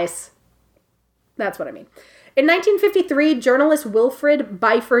spies, that's what I mean. In 1953, journalist Wilfred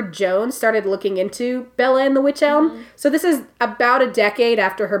Byford Jones started looking into Bella in the wych elm. So this is about a decade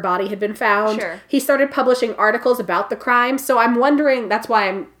after her body had been found. Sure. He started publishing articles about the crime. So I'm wondering, that's why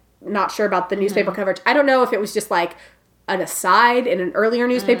I'm not sure about the newspaper coverage. I don't know if it was just like an aside in an earlier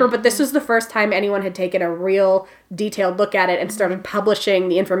newspaper, but this was the first time anyone had taken a real detailed look at it and started publishing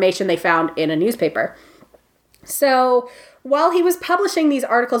the information they found in a newspaper. So while he was publishing these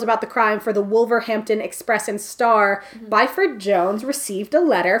articles about the crime for the Wolverhampton Express and Star, Byford Jones received a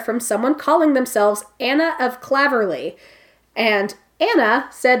letter from someone calling themselves Anna of Claverley. And Anna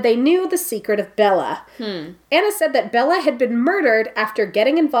said they knew the secret of Bella. Anna said that Bella had been murdered after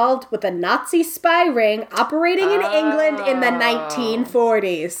getting involved with a Nazi spy ring operating in England in the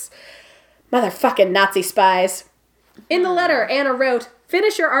 1940s. Motherfucking Nazi spies. In the letter, Anna wrote,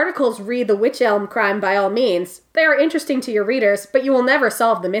 "Finish your articles, read the wych elm crime by all means. They are interesting to your readers, but you will never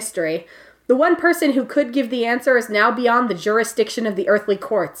solve the mystery. The one person who could give the answer is now beyond the jurisdiction of the earthly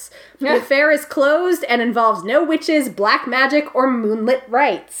courts. The affair is closed and involves no witches, black magic, or moonlit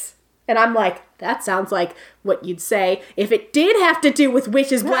rites. And I'm like, that sounds like what you'd say if it did have to do with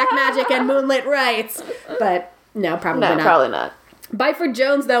witches, black magic, and moonlit rites. But no, probably not. No, probably not. Byford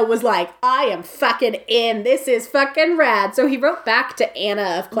Jones, though, was like, I am fucking in. This is fucking rad. So he wrote back to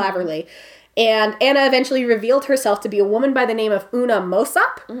Anna of Claverley. And Anna eventually revealed herself to be a woman by the name of Una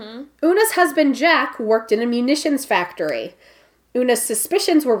Mossop. Una's husband, Jack, worked in a munitions factory. Una's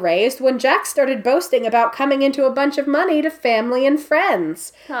suspicions were raised when Jack started boasting about coming into a bunch of money to family and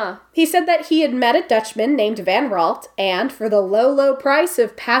friends. He said that he had met a Dutchman named Van Ralt, and for the low, low price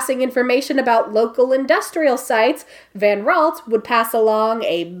of passing information about local industrial sites, Van Ralt would pass along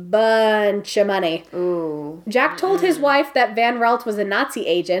a bunch of money. Ooh. Jack told his wife that Van Ralt was a Nazi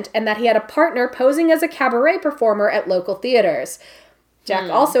agent and that he had a partner posing as a cabaret performer at local theaters.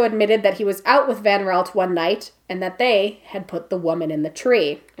 Jack also admitted that he was out with Van Ralt one night and that they had put the woman in the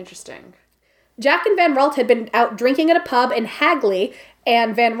tree. Interesting. Jack and Van Ralt had been out drinking at a pub in Hagley,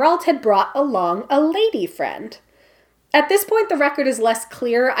 and Van Ralt had brought along a lady friend. At this point, the record is less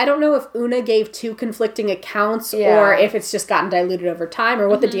clear. I don't know if Una gave two conflicting accounts or if it's just gotten diluted over time or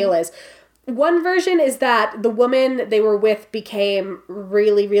what the deal is. One version is that the woman they were with became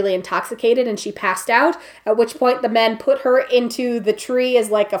really, really intoxicated and she passed out, at which point the men put her into the tree as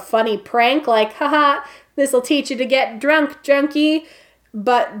like a funny prank, like, haha, this'll teach you to get drunk, junkie.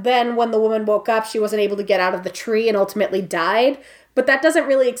 But then when the woman woke up, she wasn't able to get out of the tree and ultimately died. But that doesn't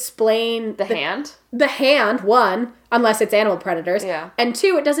really explain... The hand? The hand, one, unless it's animal predators. Yeah. And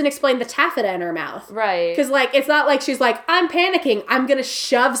two, it doesn't explain the taffeta in her mouth. Right. Because, like, it's not like she's like, I'm panicking. I'm going to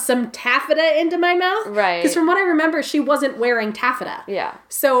shove some taffeta into my mouth. Right. Because from what I remember, she wasn't wearing taffeta. Yeah.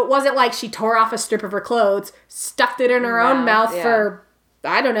 So it wasn't like she tore off a strip of her clothes, stuffed it in her own mouth for,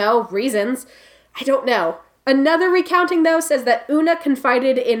 I don't know, reasons. I don't know. Another recounting, though, says that Una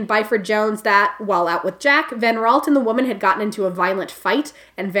confided in Byford Jones that, while out with Jack, Van Ralt and the woman had gotten into a violent fight,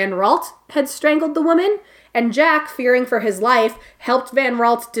 and Van Ralt had strangled the woman, and Jack, fearing for his life, helped Van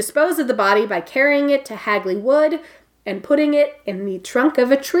Ralt dispose of the body by carrying it to Hagley Wood and putting it in the trunk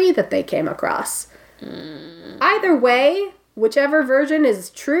of a tree that they came across. Either way, whichever version is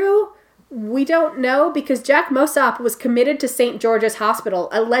true... We don't know because Jack Mossop was committed to St. George's Hospital,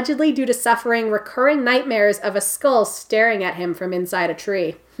 allegedly due to suffering recurring nightmares of a skull staring at him from inside a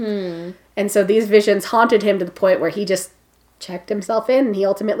tree. And so these visions haunted him to the point where he just checked himself in and he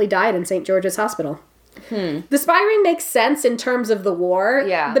ultimately died in St. George's Hospital. The spy ring makes sense in terms of the war.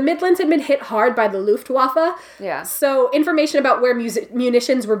 Yeah. The Midlands had been hit hard by the Luftwaffe. Yeah. So information about where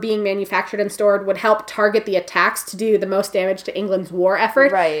munitions were being manufactured and stored would help target the attacks to do the most damage to England's war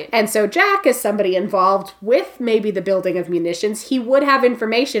effort. Right. And so Jack, as somebody involved with maybe the building of munitions, he would have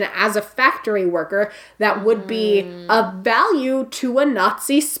information as a factory worker that would be of value to a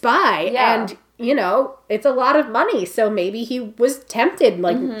Nazi spy. Yeah. And you know, it's a lot of money, so maybe he was tempted.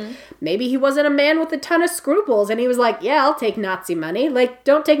 Like, maybe he wasn't a man with a ton of scruples, and he was like, yeah, I'll take Nazi money. Like,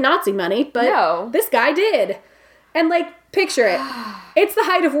 don't take Nazi money, but this guy did. And, like, picture it. It's the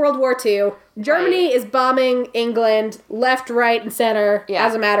height of World War II. Germany is bombing England left, right, and center,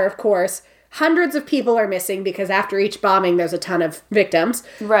 as a matter of course. Hundreds of people are missing because after each bombing, there's a ton of victims.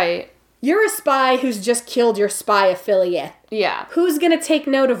 Right. You're a spy who's just killed your spy affiliate. Yeah. Who's gonna take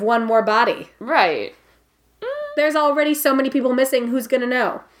note of one more body? Right. There's already so many people missing, who's gonna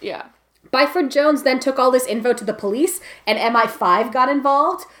know? Yeah. Byford Jones then took all this info to the police, and MI5 got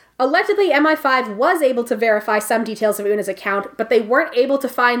involved. Allegedly, MI5 was able to verify some details of Una's account, but they weren't able to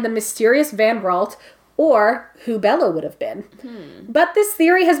find the mysterious Van Ralt or who Bella would have been. But this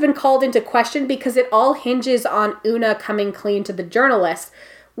theory has been called into question because it all hinges on Una coming clean to the journalist,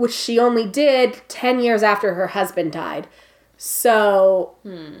 which she only did 10 years after her husband died. So,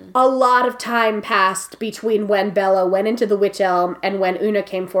 a lot of time passed between when Bella went into the Witch Elm and when Una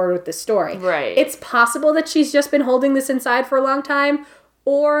came forward with the story. Right. It's possible that she's just been holding this inside for a long time,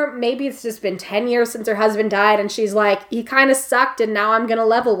 or maybe it's just been 10 years since her husband died and she's like, he kind of sucked and now I'm gonna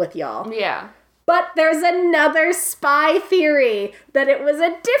level with y'all. Yeah. But there's another spy theory that it was a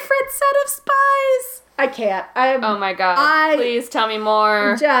different set of spies. I can't. Oh my god. Please tell me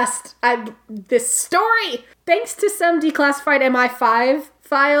more. This story. Thanks to some declassified MI5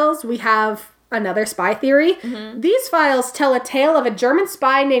 files, we have another spy theory. These files tell a tale of a German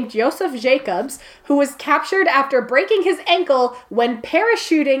spy named Joseph Jacobs who was captured after breaking his ankle when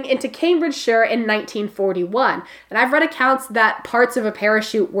parachuting into Cambridgeshire in 1941. And I've read accounts that parts of a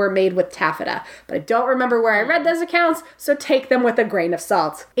parachute were made with taffeta, but I don't remember where I read those accounts, so take them with a grain of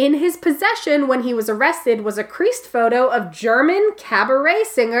salt. In his possession when he was arrested was a creased photo of German cabaret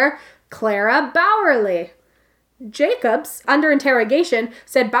singer Clara Bowerly. Jacobs, under interrogation,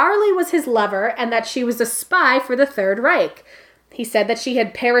 said Bowerly was his lover and that she was a spy for the Third Reich. He said that she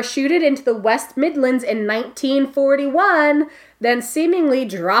had parachuted into the West Midlands in 1941, then seemingly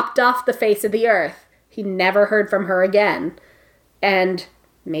dropped off the face of the earth. He never heard from her again. And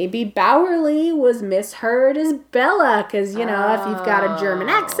maybe Bowerly was misheard as Bella, because, you know, if you've got a German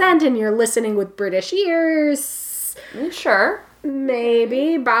accent and you're listening with British ears... Sure.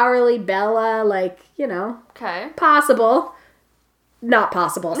 Maybe Bowerly, Bella, like, you know. Okay. Possible. Not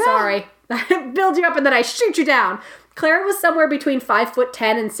possible, sorry. I build you up and then I shoot you down. Clara was somewhere between 5'10"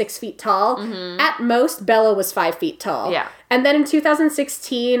 and 6 feet tall. Mm-hmm. At most, Bella was 5 feet tall. Yeah. And then in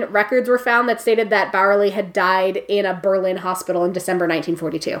 2016, records were found that stated that Bowerly had died in a Berlin hospital in December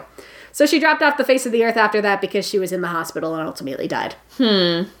 1942. So she dropped off the face of the earth after that because she was in the hospital and ultimately died.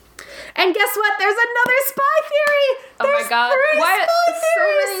 And guess what? There's another spy theory! There's my god. 3 Why spy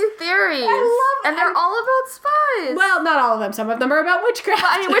theories! so many theories? I love and they're all about spies. Well, not all of them. Some of them are about witchcraft.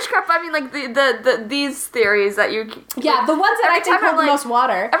 But I mean witchcraft, I mean like the these theories that you Yeah, the ones that I think hold the most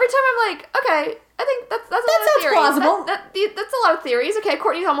water. Every time I'm like, okay, I think that's a lot of theories. Plausible. That's a lot of theories. Okay,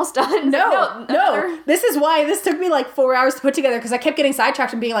 Courtney's almost done. No. This is why this took me like 4 hours to put together, because I kept getting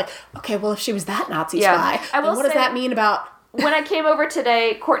sidetracked and being like, okay, well, if she was that Nazi spy, then what does that mean about... When I came over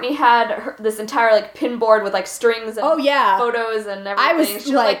today, Courtney had this entire like pin board with like strings and photos and everything. I was she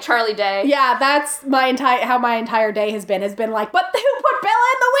was like Charlie Day. Yeah, that's how my entire day has been like, but who put Bella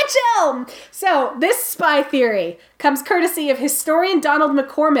in the witch elm? So this spy theory comes courtesy of historian Donald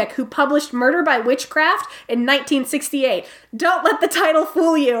McCormick, who published Murder by Witchcraft in 1968. Don't let the title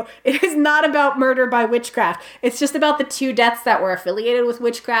fool you. It is not about murder by witchcraft. It's just about the 2 deaths that were affiliated with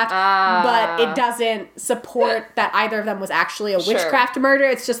witchcraft, but it doesn't support that either of them was actually a witchcraft murder.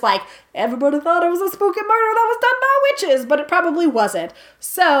 It's just like, everybody thought it was a spooky murder that was done by witches, but it probably wasn't.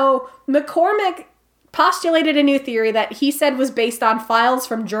 So McCormick postulated a new theory that he said was based on files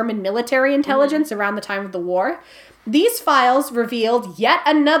from German military intelligence around the time of the war. These files revealed yet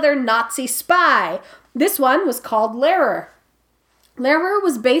another Nazi spy. This one was called Lehrer. Lehrer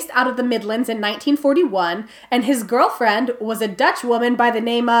was based out of the Midlands in 1941, and his girlfriend was a Dutch woman by the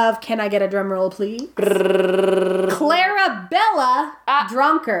name of, can I get a drum roll, please? Clara Bella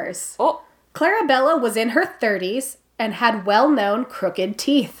Dronkers. Oh. Clara Bella was in her 30s and had well-known crooked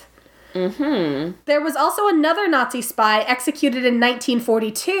teeth. Mm-hmm. There was also another Nazi spy executed in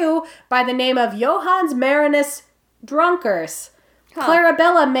 1942 by the name of Johannes Marinus Dronkers. Clara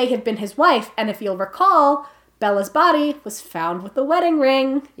Bella may have been his wife, and if you'll recall, Bella's body was found with the wedding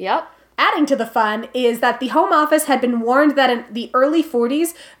ring. Yep. Adding to the fun is that the Home Office had been warned that in the early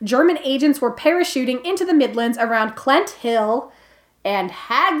 40s, German agents were parachuting into the Midlands around Clent Hill and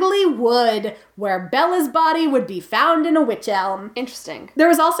Hagley Wood, where Bella's body would be found in a wych elm. Interesting. There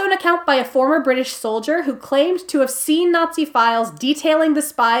was also an account by a former British soldier who claimed to have seen Nazi files detailing the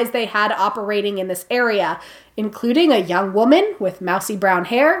spies they had operating in this area, including a young woman with mousy brown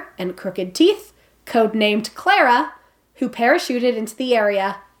hair and crooked teeth, codenamed Clara, who parachuted into the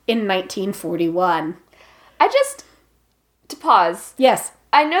area in 1941. To pause. Yes.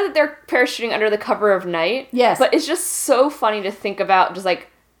 I know that they're parachuting under the cover of night. Yes. But it's just so funny to think about just like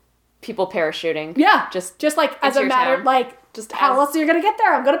people parachuting. Yeah. Just like as a matter, town. like, just how else are you going to get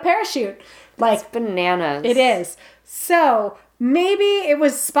there? I'm going to parachute. Like, it's bananas. It is. So maybe it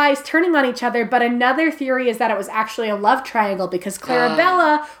was spies turning on each other, but another theory is that it was actually a love triangle because Clara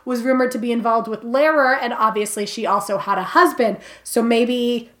Bella was rumored to be involved with Lehrer, and obviously she also had a husband. So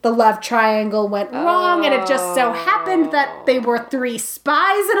maybe the love triangle went wrong, and it just so happened that they were 3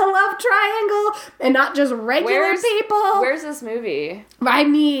 spies in a love triangle and not just regular people. Where's this movie? I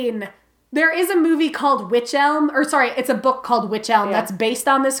mean, there is a movie called Wych Elm, it's a book called Wych Elm that's based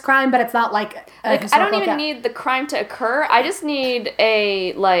on this crime, but it's not like a I don't even need the crime to occur. I just need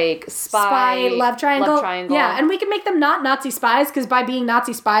a spy love triangle. Yeah, and we can make them not Nazi spies because by being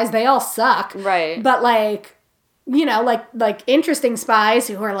Nazi spies, they all suck. Right. But like interesting spies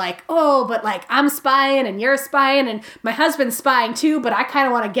who are like, oh, but like I'm spying and you're spying and my husband's spying too, but I kind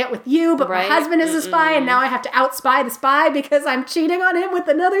of want to get with you, but my husband is a spy and now I have to outspy the spy because I'm cheating on him with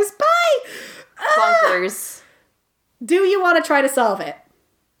another spy. Bonkers. Do you want to try to solve it?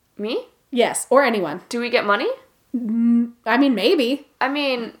 Me? Yes, or anyone. Do we get money? I mean, maybe. I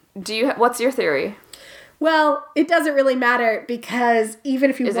mean, what's your theory? Well, it doesn't really matter because even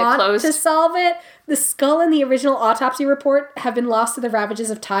if you want to solve it, the skull and the original autopsy report have been lost to the ravages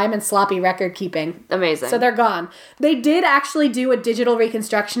of time and sloppy record keeping. Amazing. So they're gone. They did actually do a digital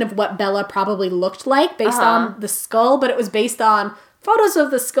reconstruction of what Bella probably looked like based on the skull, but it was based on photos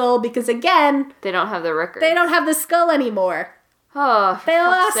of the skull because, again, they don't have the record. They don't have the skull anymore. Oh, for They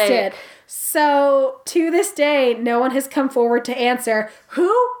fuck's lost sake. it. So, to this day, no one has come forward to answer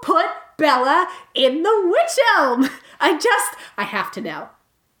who put Bella in the witch elm. I have to know.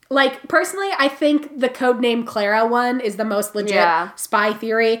 Like, personally, I think the codename Clara one is the most legit spy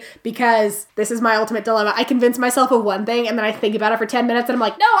theory, because this is my ultimate dilemma. I convince myself of one thing, and then I think about it for 10 minutes, and I'm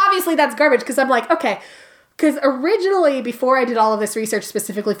like, no, obviously that's garbage, because I'm like, okay. Because originally, before I did all of this research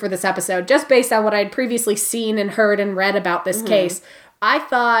specifically for this episode, just based on what I had previously seen and heard and read about this case, I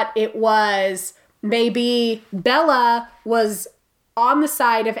thought it was maybe Bella was on the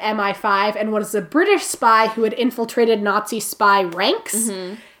side of MI5 and was a British spy who had infiltrated Nazi spy ranks.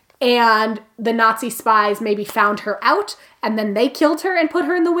 And the Nazi spies maybe found her out, and then they killed her and put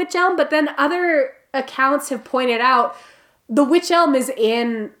her in the witch elm. But then other accounts have pointed out the witch elm is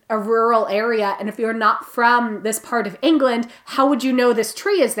in a rural area, and if you're not from this part of England, how would you know this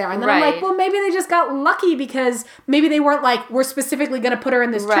tree is there? And then I'm like, well, maybe they just got lucky, because maybe they weren't like, we're specifically going to put her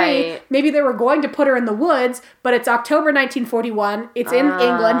in this tree. Maybe they were going to put her in the woods, but it's October 1941. It's in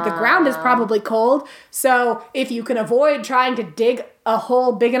England. The ground is probably cold. So if you can avoid trying to dig a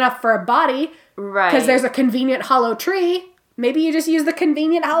hole big enough for a body, because there's a convenient hollow tree, maybe you just use the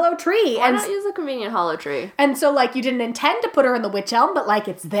convenient hollow tree. Why not use the convenient hollow tree? And so, like, you didn't intend to put her in the witch elm, but, like,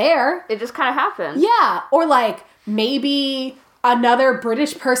 it's there. It just kind of happened. Yeah. Or, like, maybe another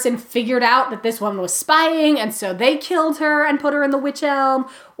British person figured out that this one was spying, and so they killed her and put her in the witch elm.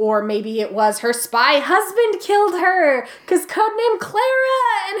 Or maybe it was her spy husband killed her, because codename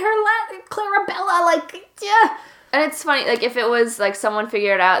Clara and her Clarabella, like, yeah. And it's funny, like, if it was, like, someone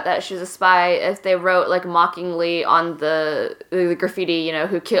figured out that she was a spy, if they wrote, like, mockingly on the graffiti, you know,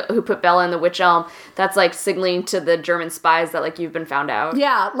 who put Bella in the witch elm, that's, like, signaling to the German spies that, like, you've been found out.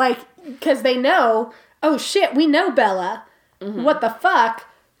 Yeah, like, because they know, oh, shit, we know Bella. What the fuck?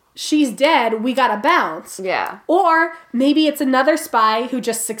 She's dead. We gotta bounce. Yeah. Or maybe it's another spy who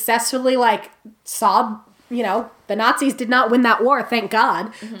just successfully, like, saw, you know, the Nazis did not win that war, thank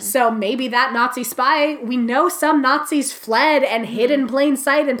God. So maybe that Nazi spy, we know some Nazis fled and hid in plain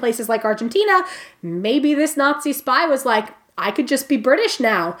sight in places like Argentina. Maybe this Nazi spy was like, I could just be British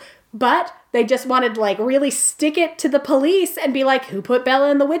now. But they just wanted to, like, really stick it to the police and be like, who put Bella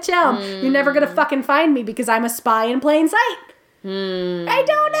in the witch elm? You're never gonna fucking find me because I'm a spy in plain sight. I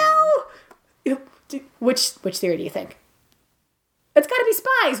don't know. Which theory do you think? It's gotta be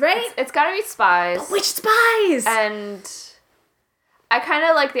spies, right? It's gotta be spies. But which spies? And I kind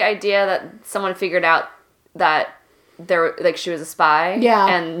of like the idea that someone figured out that she was a spy. Yeah.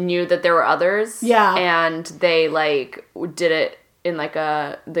 And knew that there were others. Yeah. And they, like, did it in, like,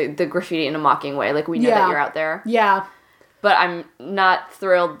 the graffiti in a mocking way. Like, we know that you're out there. Yeah. But I'm not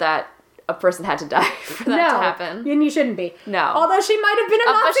thrilled that a person had to die for that to happen. And you shouldn't be. No. Although she might have been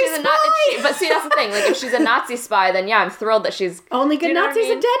a Nazi spy. But see, that's the thing. Like, if she's a Nazi spy, then yeah, I'm thrilled that she's... Only good Nazi's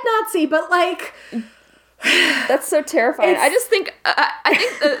a dead Nazi, but, like... That's so terrifying. I just think... I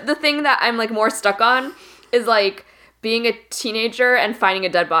think the thing that I'm, like, more stuck on is, like, being a teenager and finding a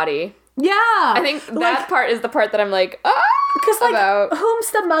dead body. Yeah. I think that part is the part that I'm like, because, like,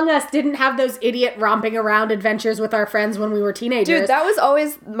 whomst among us didn't have those idiot romping around adventures with our friends when we were teenagers? Dude, that was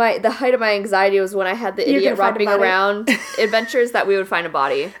always the height of my anxiety was when I had the idiot romping around adventures that we would find a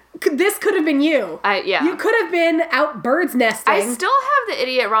body. This could have been you. Yeah. You could have been out bird's nesting. I still have the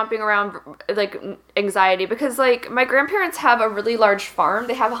idiot romping around, like, anxiety because, like, my grandparents have a really large farm.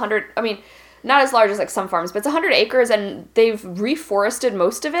 They have 100, I mean... Not as large as, like, some farms, but it's 100 acres, and they've reforested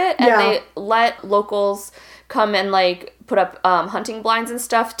most of it, and they let locals come and, like, put up hunting blinds and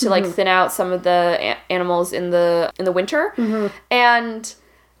stuff to, like, thin out some of the animals in the winter. And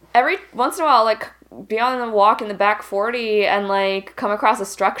every once in a while, like, be on a walk in the back 40 and, like, come across a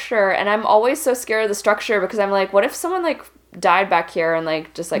structure, and I'm always so scared of the structure because I'm like, what if someone, like, died back here and,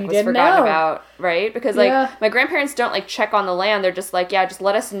 like, just, like, was forgotten about, right? Because, like, my grandparents don't, like, check on the land. They're just like, yeah, just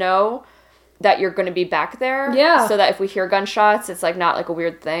let us know that you're going to be back there. Yeah. So that if we hear gunshots, it's, like, not, like, a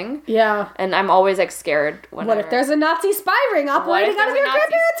weird thing. Yeah. And I'm always, like, scared whenever. What if there's a Nazi spy ring operating out of your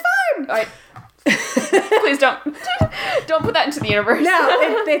grandparents' farm? Please don't put that into the universe. No,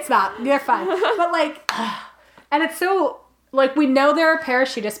 it's not. You're fine. But, like, and it's so, like, we know there are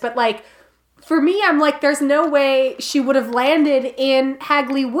parachutists, but, like, for me, I'm like, there's no way she would have landed in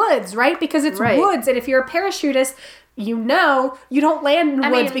Hagley Woods, right? Because it's woods, and if you're a parachutist... You know, you don't land in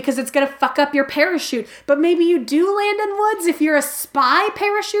woods because it's going to fuck up your parachute. But maybe you do land in woods if you're a spy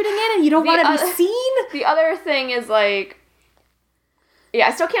parachuting in and you don't want to be seen. The other thing is, like... Yeah,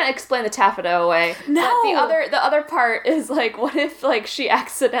 I still can't explain the taffeta away. No. But the other part is, like, what if, like, she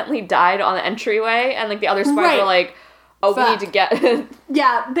accidentally died on the entryway and, like, the other spies were like, oh, we need to get...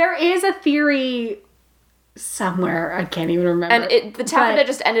 Yeah, there is a theory... somewhere. I can't even remember. And the taffeta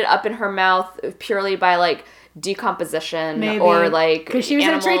just ended up in her mouth purely by, like, decomposition. Maybe. Or, like, because she was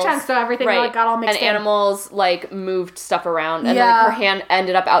in a tree trunk, so everything like, got all mixed in. And animals, like, moved stuff around. And then, like, her hand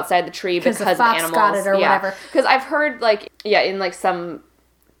ended up outside the tree because the fox animals got it or whatever. Because I've heard, like, in, like, some,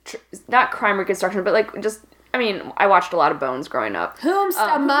 not crime reconstruction, but, like, just... I mean, I watched a lot of Bones growing up. Whomst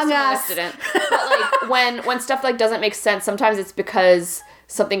among us didn't. But, like, when stuff, like, doesn't make sense, sometimes it's because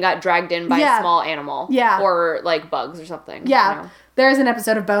something got dragged in by a small animal. Yeah. Or, like, bugs or something. Yeah. You know? There's an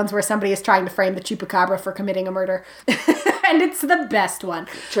episode of Bones where somebody is trying to frame the chupacabra for committing a murder. And it's the best one.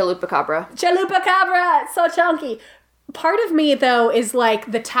 Chalupacabra. Chalupacabra! It's so chunky. Part of me, though, is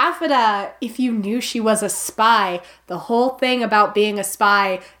like the taffeta, if you knew she was a spy, the whole thing about being a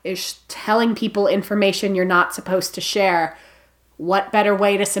spy is telling people information you're not supposed to share. What better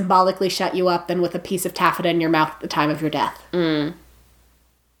way to symbolically shut you up than with a piece of taffeta in your mouth at the time of your death?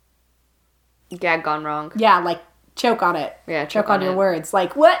 Gag gone wrong. Yeah, like, choke on it. Yeah, choke on your words.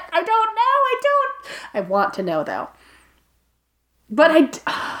 Like, what? I don't know. I want to know, though. But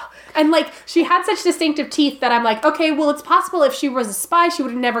and, like, she had such distinctive teeth that I'm like, okay, well, it's possible if she was a spy, she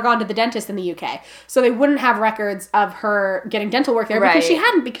would have never gone to the dentist in the UK. So they wouldn't have records of her getting dental work there because she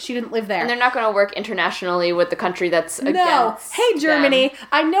hadn't, because she didn't live there. And they're not going to work internationally with the country that's against No. Hey, Germany, them.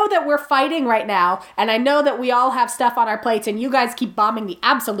 I know that we're fighting right now, and I know that we all have stuff on our plates, and you guys keep bombing the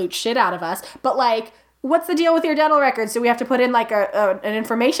absolute shit out of us, but, like... What's the deal with your dental records? Do we have to put in, like, an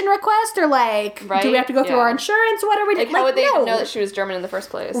information request? Or, like, do we have to go through our insurance? What are we doing? Like, how would they even know that she was German in the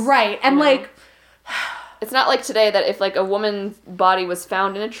first place? Right. And, like... It's not like today that if, like, a woman's body was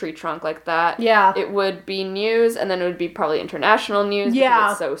found in a tree trunk like that, it would be news, and then it would be probably international news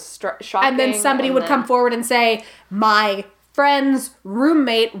because it's so shocking. And then somebody would come forward and say, my... friend's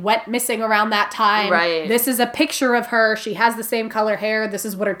roommate went missing around that time. Right. This is a picture of her. She has the same color hair. This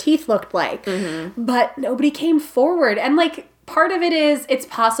is what her teeth looked like. But nobody came forward. And, like, part of it is it's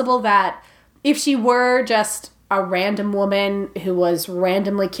possible that if she were just a random woman who was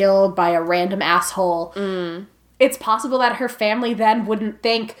randomly killed by a random asshole, it's possible that her family then wouldn't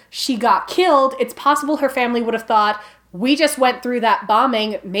think she got killed. It's possible her family would have thought, we just went through that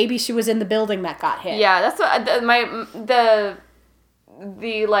bombing. Maybe she was in the building that got hit. Yeah, that's what the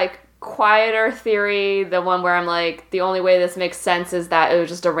like quieter theory, the one where I'm like, the only way this makes sense is that it was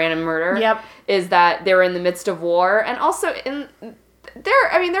just a random murder. Yep. Is that they were in the midst of war, and also there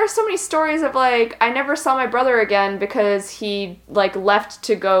are so many stories of like, I never saw my brother again because he like left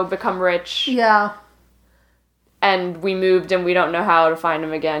to go become rich. Yeah. And we moved and we don't know how to find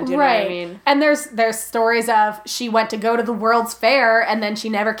him again. Do you know what I mean? And there's stories of she went to go to the World's Fair and then she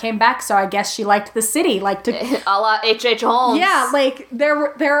never came back, so I guess she liked the city. Like to a la H.H. Holmes. Yeah, like there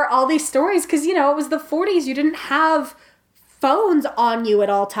are all these stories because, you know, it was the 40s. You didn't have phones on you at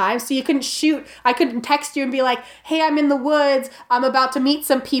all times, so you couldn't shoot. I couldn't text you and be like, hey, I'm in the woods. I'm about to meet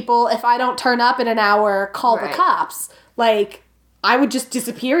some people. If I don't turn up in an hour, call the cops. Like... I would just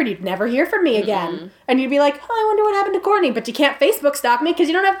disappear and you'd never hear from me again. And you'd be like, oh, I wonder what happened to Courtney. But you can't Facebook stalk me because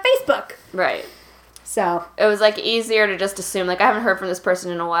you don't have Facebook. Right. So. It was, like, easier to just assume, like, I haven't heard from this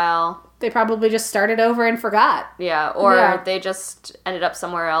person in a while. They probably just started over and forgot. Yeah, or they just ended up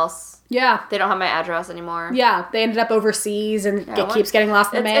somewhere else. Yeah. They don't have my address anymore. Yeah, they ended up overseas and it keeps getting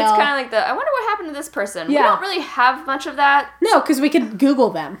lost in the mail. It's kind of like I wonder what happened to this person. Yeah. We don't really have much of that. No, because we could Google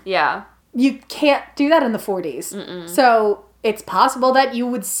them. Yeah. You can't do that in the 40s. So... it's possible that you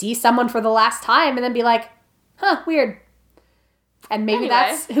would see someone for the last time and then be like, huh, weird. And maybe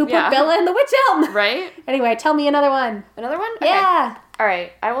that's who put Bella in the witch elm. Right? Anyway, tell me another one. Another one? Okay. Yeah. All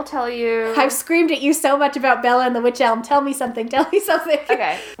right. I will tell you. I've screamed at you so much about Bella and the witch elm. Tell me something. Tell me something.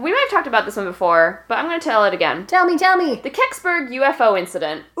 Okay. We might have talked about this one before, but I'm going to tell it again. Tell me. The Kecksburg UFO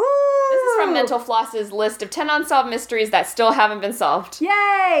incident. Ooh. This is from Mental Floss's list of 10 unsolved mysteries that still haven't been solved.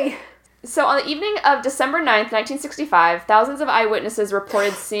 Yay! So on the evening of December 9th, 1965, thousands of eyewitnesses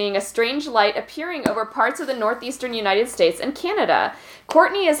reported seeing a strange light appearing over parts of the northeastern United States and Canada.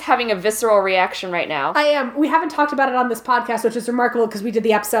 Courtney is having a visceral reaction right now. I am. We haven't talked about it on this podcast, which is remarkable because we did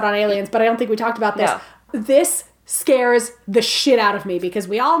the episode on aliens, but I don't think we talked about this. No. This scares the shit out of me because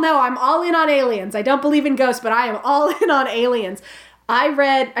we all know I'm all in on aliens. I don't believe in ghosts, but I am all in on aliens.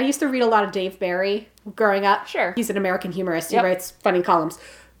 I used to read a lot of Dave Barry growing up. Sure. He's an American humorist. He writes funny columns.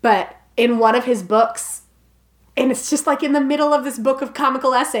 But in one of his books, and it's just like in the middle of this book of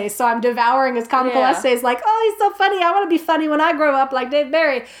comical essays, so I'm devouring his comical essays like, oh, he's so funny, I want to be funny when I grow up like Dave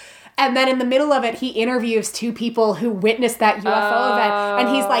Barry. And then in the middle of it, he interviews two people who witnessed that UFO event.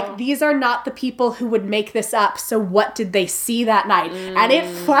 And he's like, these are not the people who would make this up. So what did they see that night? And it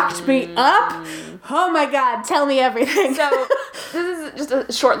fucked me up. Oh my God, tell me everything. So this is just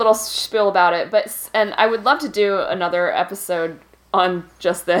a short little spiel about it. And I would love to do another episode on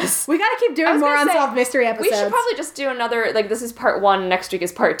just this. We gotta keep doing more Unsolved Mystery episodes. We should probably just do another, like, this is part 1, next week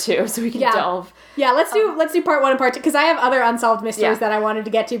is part 2, so we can delve. Yeah, let's do part 1 and part 2, because I have other Unsolved Mysteries that I wanted to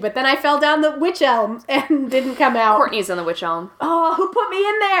get to, but then I fell down the witch elm and didn't come out. Courtney's in the witch elm. Oh, who put me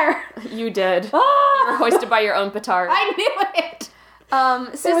in there? You did. Oh! You were hoisted by your own petard. I knew it!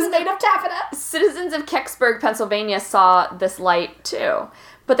 It was made of taffeta. Citizens of Kecksburg, Pennsylvania saw this light, too.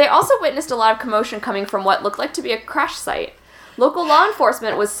 But they also witnessed a lot of commotion coming from what looked like to be a crash site. Local law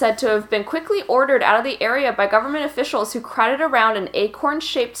enforcement was said to have been quickly ordered out of the area by government officials who crowded around an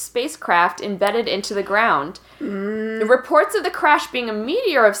acorn-shaped spacecraft embedded into the ground. The reports of the crash being a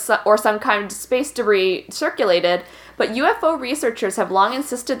meteor or some kind of space debris circulated, but UFO researchers have long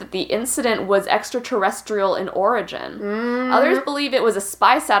insisted that the incident was extraterrestrial in origin. Others believe it was a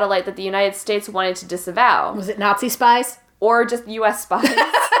spy satellite that the United States wanted to disavow. Was it Nazi spies? Or just U.S. spies.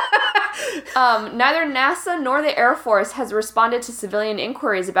 Neither NASA nor the Air Force has responded to civilian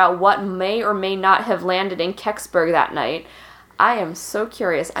inquiries about what may or may not have landed in Kecksburg that night. I am so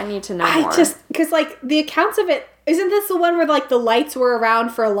curious. I need to know more. Because, like, the accounts of it, isn't this the one where, like, the lights were around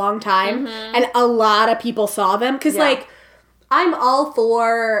for a long time and a lot of people saw them? Because, like, I'm all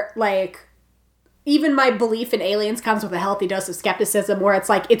for, like, even my belief in aliens comes with a healthy dose of skepticism, where it's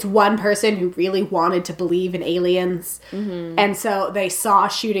like, it's one person who really wanted to believe in aliens. And so they saw a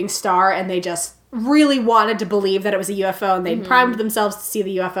shooting star and they just really wanted to believe that it was a UFO, and they primed themselves to see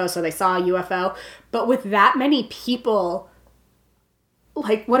the UFO, so they saw a UFO. But with that many people,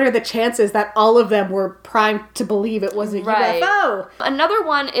 like, what are the chances that all of them were primed to believe it was a UFO? Another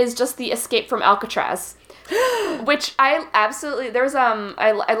one is just the escape from Alcatraz. Which I absolutely, there's,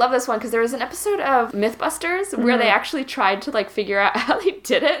 I love this one because there was an episode of Mythbusters where they actually tried to, like, figure out how they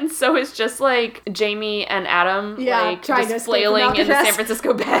did it, and so it's just, like, Jamie and Adam, like, just flailing in the San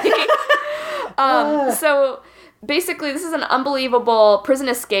Francisco Bay. So, basically, this is an unbelievable prison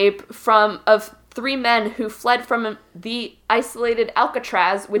escape of 3 men who fled from the isolated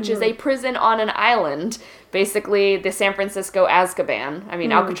Alcatraz, which is a prison on an island. Basically, the San Francisco Azkaban. I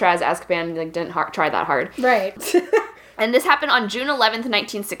mean, Alcatraz, Azkaban, like, didn't try that hard. Right. And this happened on June 11th,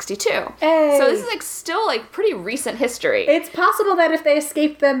 1962. Hey. So this is, like, still, like, pretty recent history. It's possible that if they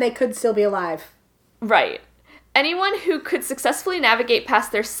escaped them, they could still be alive. Right. Anyone who could successfully navigate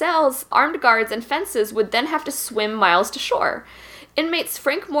past their cells, armed guards, and fences would then have to swim miles to shore. Inmates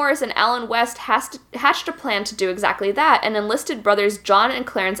Frank Morris and Alan West hatched a plan to do exactly that and enlisted brothers John and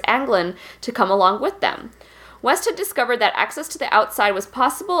Clarence Anglin to come along with them. West had discovered that access to the outside was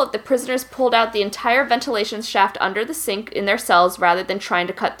possible if the prisoners pulled out the entire ventilation shaft under the sink in their cells rather than trying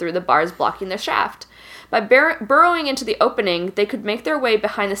to cut through the bars blocking the shaft. By burrowing into the opening, they could make their way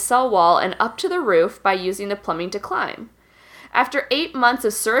behind the cell wall and up to the roof by using the plumbing to climb. After 8 months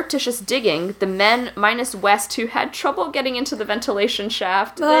of surreptitious digging, the men, minus West, who had trouble getting into the ventilation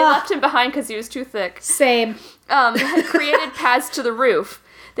shaft, they left him behind because he was too thick. Same. Had created paths to the roof.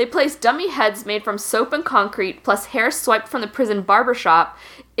 They placed dummy heads made from soap and concrete, plus hair swiped from the prison barbershop,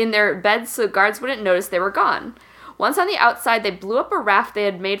 in their beds so guards wouldn't notice they were gone. Once on the outside, they blew up a raft they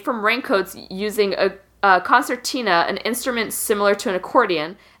had made from raincoats using a concertina, an instrument similar to an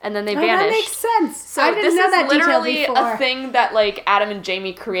accordion, and then they vanished. That makes sense. So I didn't know that detail before. This is literally a thing that, like, Adam and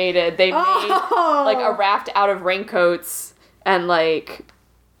Jamie created. They made, like, a raft out of raincoats and, like,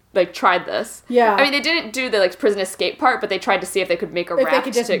 tried this. Yeah. I mean, they didn't do the, like, prison escape part, but they tried to see if they could make a raft. If they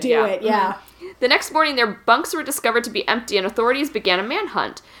could just do it, yeah. The next morning, their bunks were discovered to be empty, and authorities began a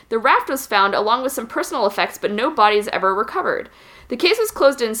manhunt. The raft was found, along with some personal effects, but no bodies ever recovered. The case was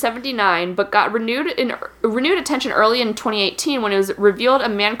closed in 1979, but got renewed attention early in 2018 when it was revealed a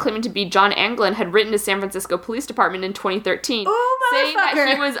man claiming to be John Anglin had written to San Francisco Police Department in 2013, saying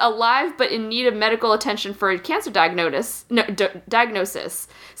that he was alive but in need of medical attention for a cancer diagnosis.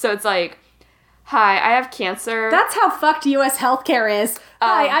 So it's like, hi, I have cancer. That's how fucked U.S. healthcare is.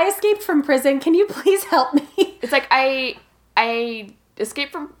 Hi, I escaped from prison. Can you please help me? It's like, I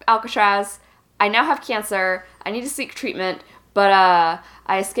escaped from Alcatraz. I now have cancer. I need to seek treatment. But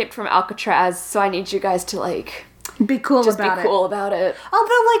I escaped from Alcatraz, so I need you guys to, like, be cool just about it. Be cool about it.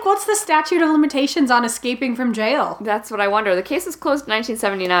 Although, like, what's the statute of limitations on escaping from jail? That's what I wonder. The case was closed in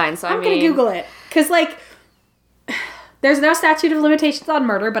 1979, so I'm gonna Google it. Because, like, there's no statute of limitations on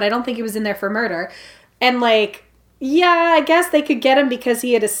murder, but I don't think he was in there for murder. And, like, yeah, I guess they could get him because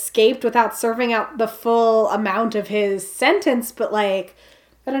he had escaped without serving out the full amount of his sentence, but, like,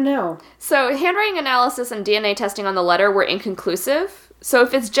 I don't know. So handwriting analysis and DNA testing on the letter were inconclusive. So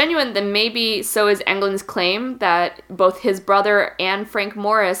if it's genuine, then maybe so is England's claim that both his brother and Frank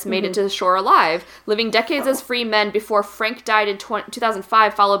Morris made it to the shore alive, living decades as free men before Frank died in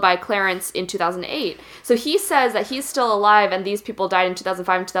 2005, followed by Clarence in 2008. So he says that he's still alive and these people died in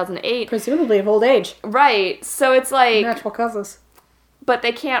 2005 and 2008. Presumably of old age. Right. So it's like... Natural causes. But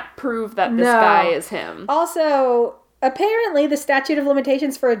they can't prove that this guy is him. Also, apparently the statute of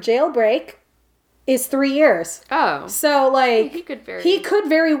limitations for a jailbreak is 3 years. Oh. So, like, he could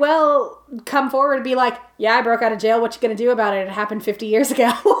very well come forward and be like, yeah, I broke out of jail. What you gonna do about it? It happened 50 years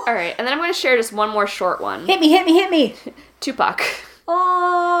ago. All right. And then I'm going to share just one more short one. Hit me. Tupac.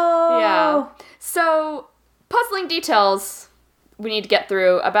 Oh. Yeah. So, puzzling details we need to get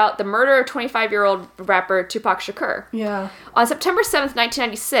through about the murder of 25-year-old rapper Tupac Shakur. Yeah. On September 7th,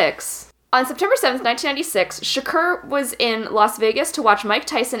 1996... Shakur was in Las Vegas to watch Mike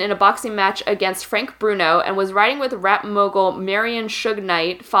Tyson in a boxing match against Frank Bruno and was riding with rap mogul Marion Suge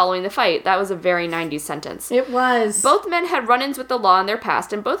Knight following the fight. That was a very 90s sentence. It was. Both men had run-ins with the law in their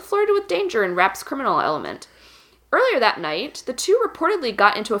past, and both flirted with danger in rap's criminal element. Earlier that night, the two reportedly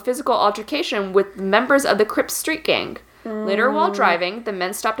got into a physical altercation with members of the Crips street gang. Later, while driving, the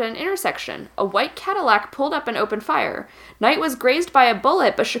men stopped at an intersection. A white Cadillac pulled up and opened fire. Knight was grazed by a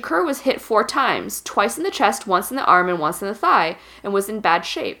bullet, but Shakur was hit 4 times, twice in the chest, once in the arm, and once in the thigh, and was in bad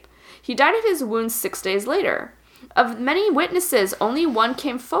shape. He died of his wounds 6 days later. Of many witnesses, only one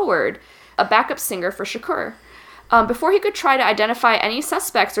came forward, a backup singer for Shakur. Before he could try to identify any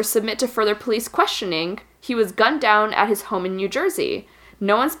suspects or submit to further police questioning, he was gunned down at his home in New Jersey.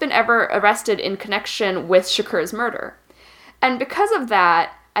 No one's been ever arrested in connection with Shakur's murder. And because of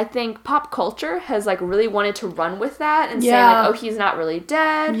that, I think pop culture has, like, really wanted to run with that and say, like, oh, he's not really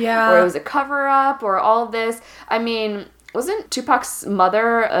dead, or it was a cover-up, or all of this. I mean, wasn't Tupac's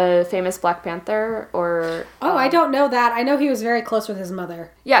mother a famous Black Panther, or... Oh, I don't know that. I know he was very close with his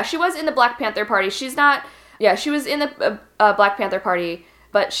mother. Yeah, she was in the Black Panther Party. She's not... Yeah, she was in the Black Panther Party,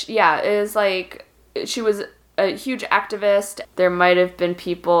 but, it was, like, she was a huge activist. There might have been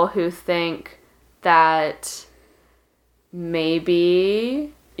people who think that...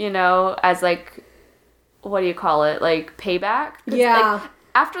 maybe, as, like, what do you call it? Like, payback? Yeah. Like,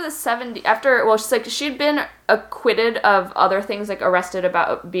 after the 70... she'd been acquitted of other things, like, arrested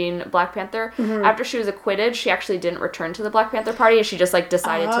about being Black Panther. Mm-hmm. After she was acquitted, she actually didn't return to the Black Panther Party, and she just, like,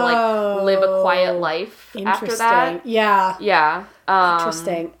 decided to, like, live a quiet life after that. Yeah. Yeah.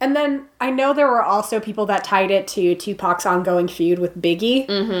 Interesting. And then I know there were also people that tied it to Tupac's ongoing feud with Biggie.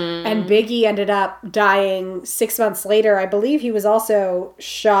 Mm-hmm. And Biggie ended up dying 6 months later. I believe he was also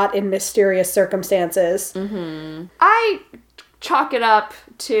shot in mysterious circumstances. Mm-hmm. I chalk it up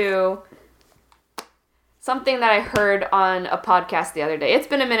to something that I heard on a podcast the other day. It's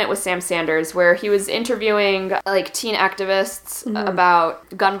been a minute with Sam Sanders, where he was interviewing, like, teen activists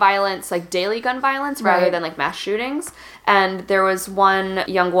about gun violence, like daily gun violence, rather than, like, mass shootings. And there was one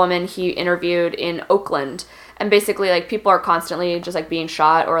young woman he interviewed in Oakland. And basically, like, people are constantly just, like, being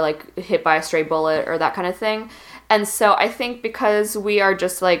shot or, like, hit by a stray bullet or that kind of thing. And so I think because we are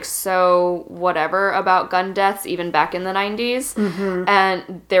just, like, so whatever about gun deaths, even back in the 90s,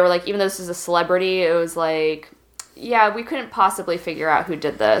 and they were like, even though this is a celebrity, it was like, yeah, we couldn't possibly figure out who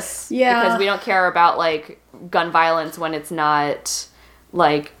did this. Yeah. Because we don't care about, like, gun violence when it's not,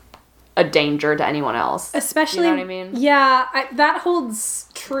 like, a danger to anyone else. Especially, you know what I mean? Yeah, that holds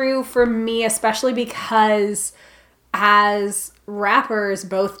true for me, especially because as rappers,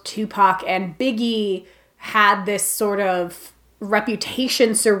 both Tupac and Biggie had this sort of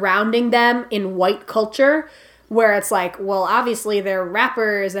reputation surrounding them in white culture, where it's like, well, obviously they're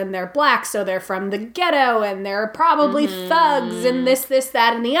rappers and they're black, so they're from the ghetto and they're probably thugs and this,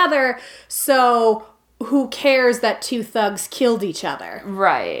 that, and the other. So who cares that 2 thugs killed each other?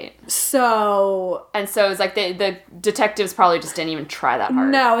 Right. So... And so it's like the detectives probably just didn't even try that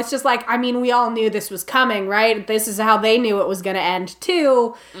hard. No, it's just like, I mean, we all knew this was coming, right? This is how they knew it was going to end,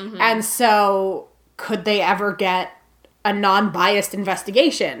 too. Mm-hmm. And so... could they ever get a non-biased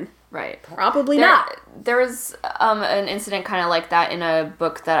investigation? Right. Probably not. There was an incident kind of like that in a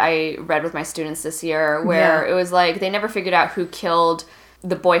book that I read with my students this year, where it was like they never figured out who killed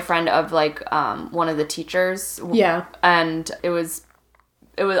the boyfriend of, like, one of the teachers. Yeah. And it was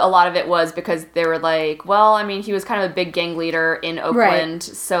a lot of it was because they were like, well, I mean, he was kind of a big gang leader in Oakland,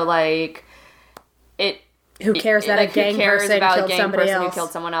 so, like, who cares that a gang person killed somebody else? Who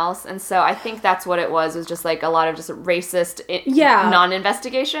killed someone else? And so I think that's what it was just like a lot of just racist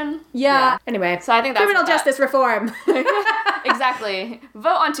non-investigation. Yeah. Anyway. So I think that's criminal justice reform. Exactly. Vote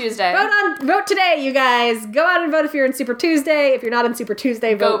on Tuesday. Vote today, you guys. Go out and vote if you're in Super Tuesday. If you're not in Super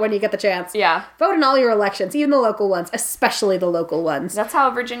Tuesday, vote when you get the chance. Yeah. Vote in all your elections, even the local ones, especially the local ones. That's how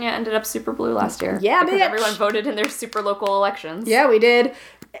Virginia ended up super blue last year. Yeah, because bitch. everyone voted in their super local elections. Yeah, we did.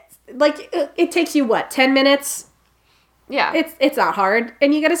 Like, it takes you, 10 minutes? Yeah. It's not hard.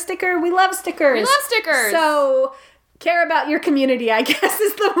 And you get a sticker. We love stickers. We love stickers. So, care about your community, I guess,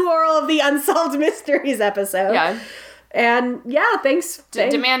 is the moral of the Unsolved Mysteries episode. Yeah. And, yeah, thanks.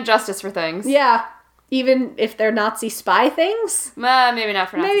 Demand justice for things. Yeah. Even if they're Nazi spy things? Maybe not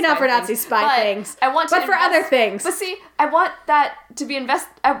for Nazi spy things. I want to but for other things. But see, I want that to be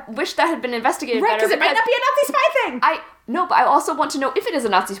I wish that had been investigated better. Right, because it might not be a Nazi spy thing. No, but I also want to know if it is a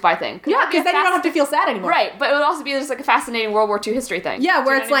Nazi spy thing. Yeah, because then you don't have to feel sad anymore. Right, but it would also be just like a fascinating World War II history thing. Yeah,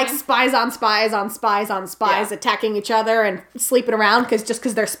 where it's like spies on spies on spies on spies attacking each other and sleeping around because just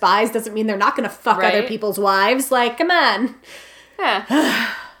because they're spies doesn't mean they're not going to fuck other people's wives. Like, come on.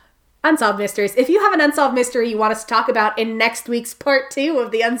 Yeah. Unsolved Mysteries. If you have an unsolved mystery you want us to talk about in next week's part 2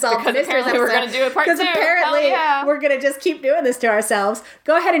 of the Unsolved Mysteries apparently we're going to do a part 2. Because apparently we're going to just keep doing this to ourselves.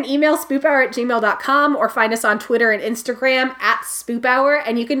 Go ahead and email spoophour@gmail.com or find us on Twitter and Instagram @spoophour,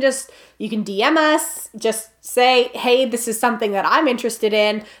 and you can DM us, just say, hey, this is something that I'm interested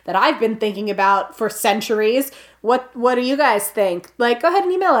in, that I've been thinking about for centuries. What do you guys think? Like, go ahead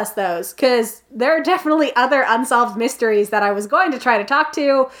and email us those, because there are definitely other unsolved mysteries that I was going to try to talk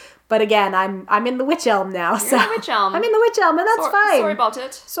to. But again, I'm in the Witch Elm now. You're in the Witch Elm. I'm in the Witch Elm, and that's fine. Sorry about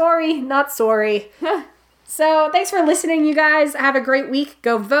it. Sorry, not sorry. So thanks for listening, you guys. Have a great week.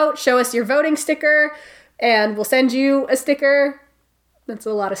 Go vote. Show us your voting sticker, and we'll send you a sticker. That's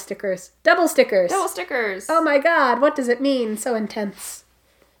a lot of stickers. Double stickers. Double stickers. Oh my god, what does it mean? So intense.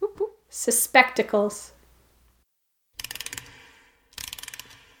 Whoop, whoop. Suspectacles.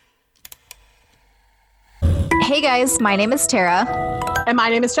 Hey guys, my name is Tara. And my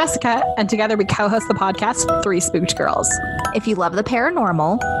name is Jessica, and together we co-host the podcast 3 Spooked Girls. If you love the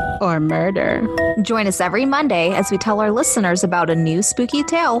paranormal or murder, join us every Monday as we tell our listeners about a new spooky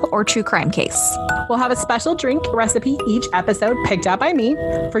tale or true crime case. We'll have a special drink recipe each episode picked out by me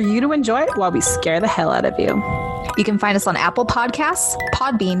for you to enjoy while we scare the hell out of you. You can find us on Apple Podcasts,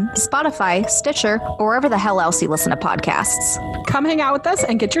 Podbean, Spotify, Stitcher, or wherever the hell else you listen to podcasts. Come hang out with us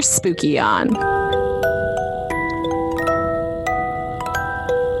and get your spooky on.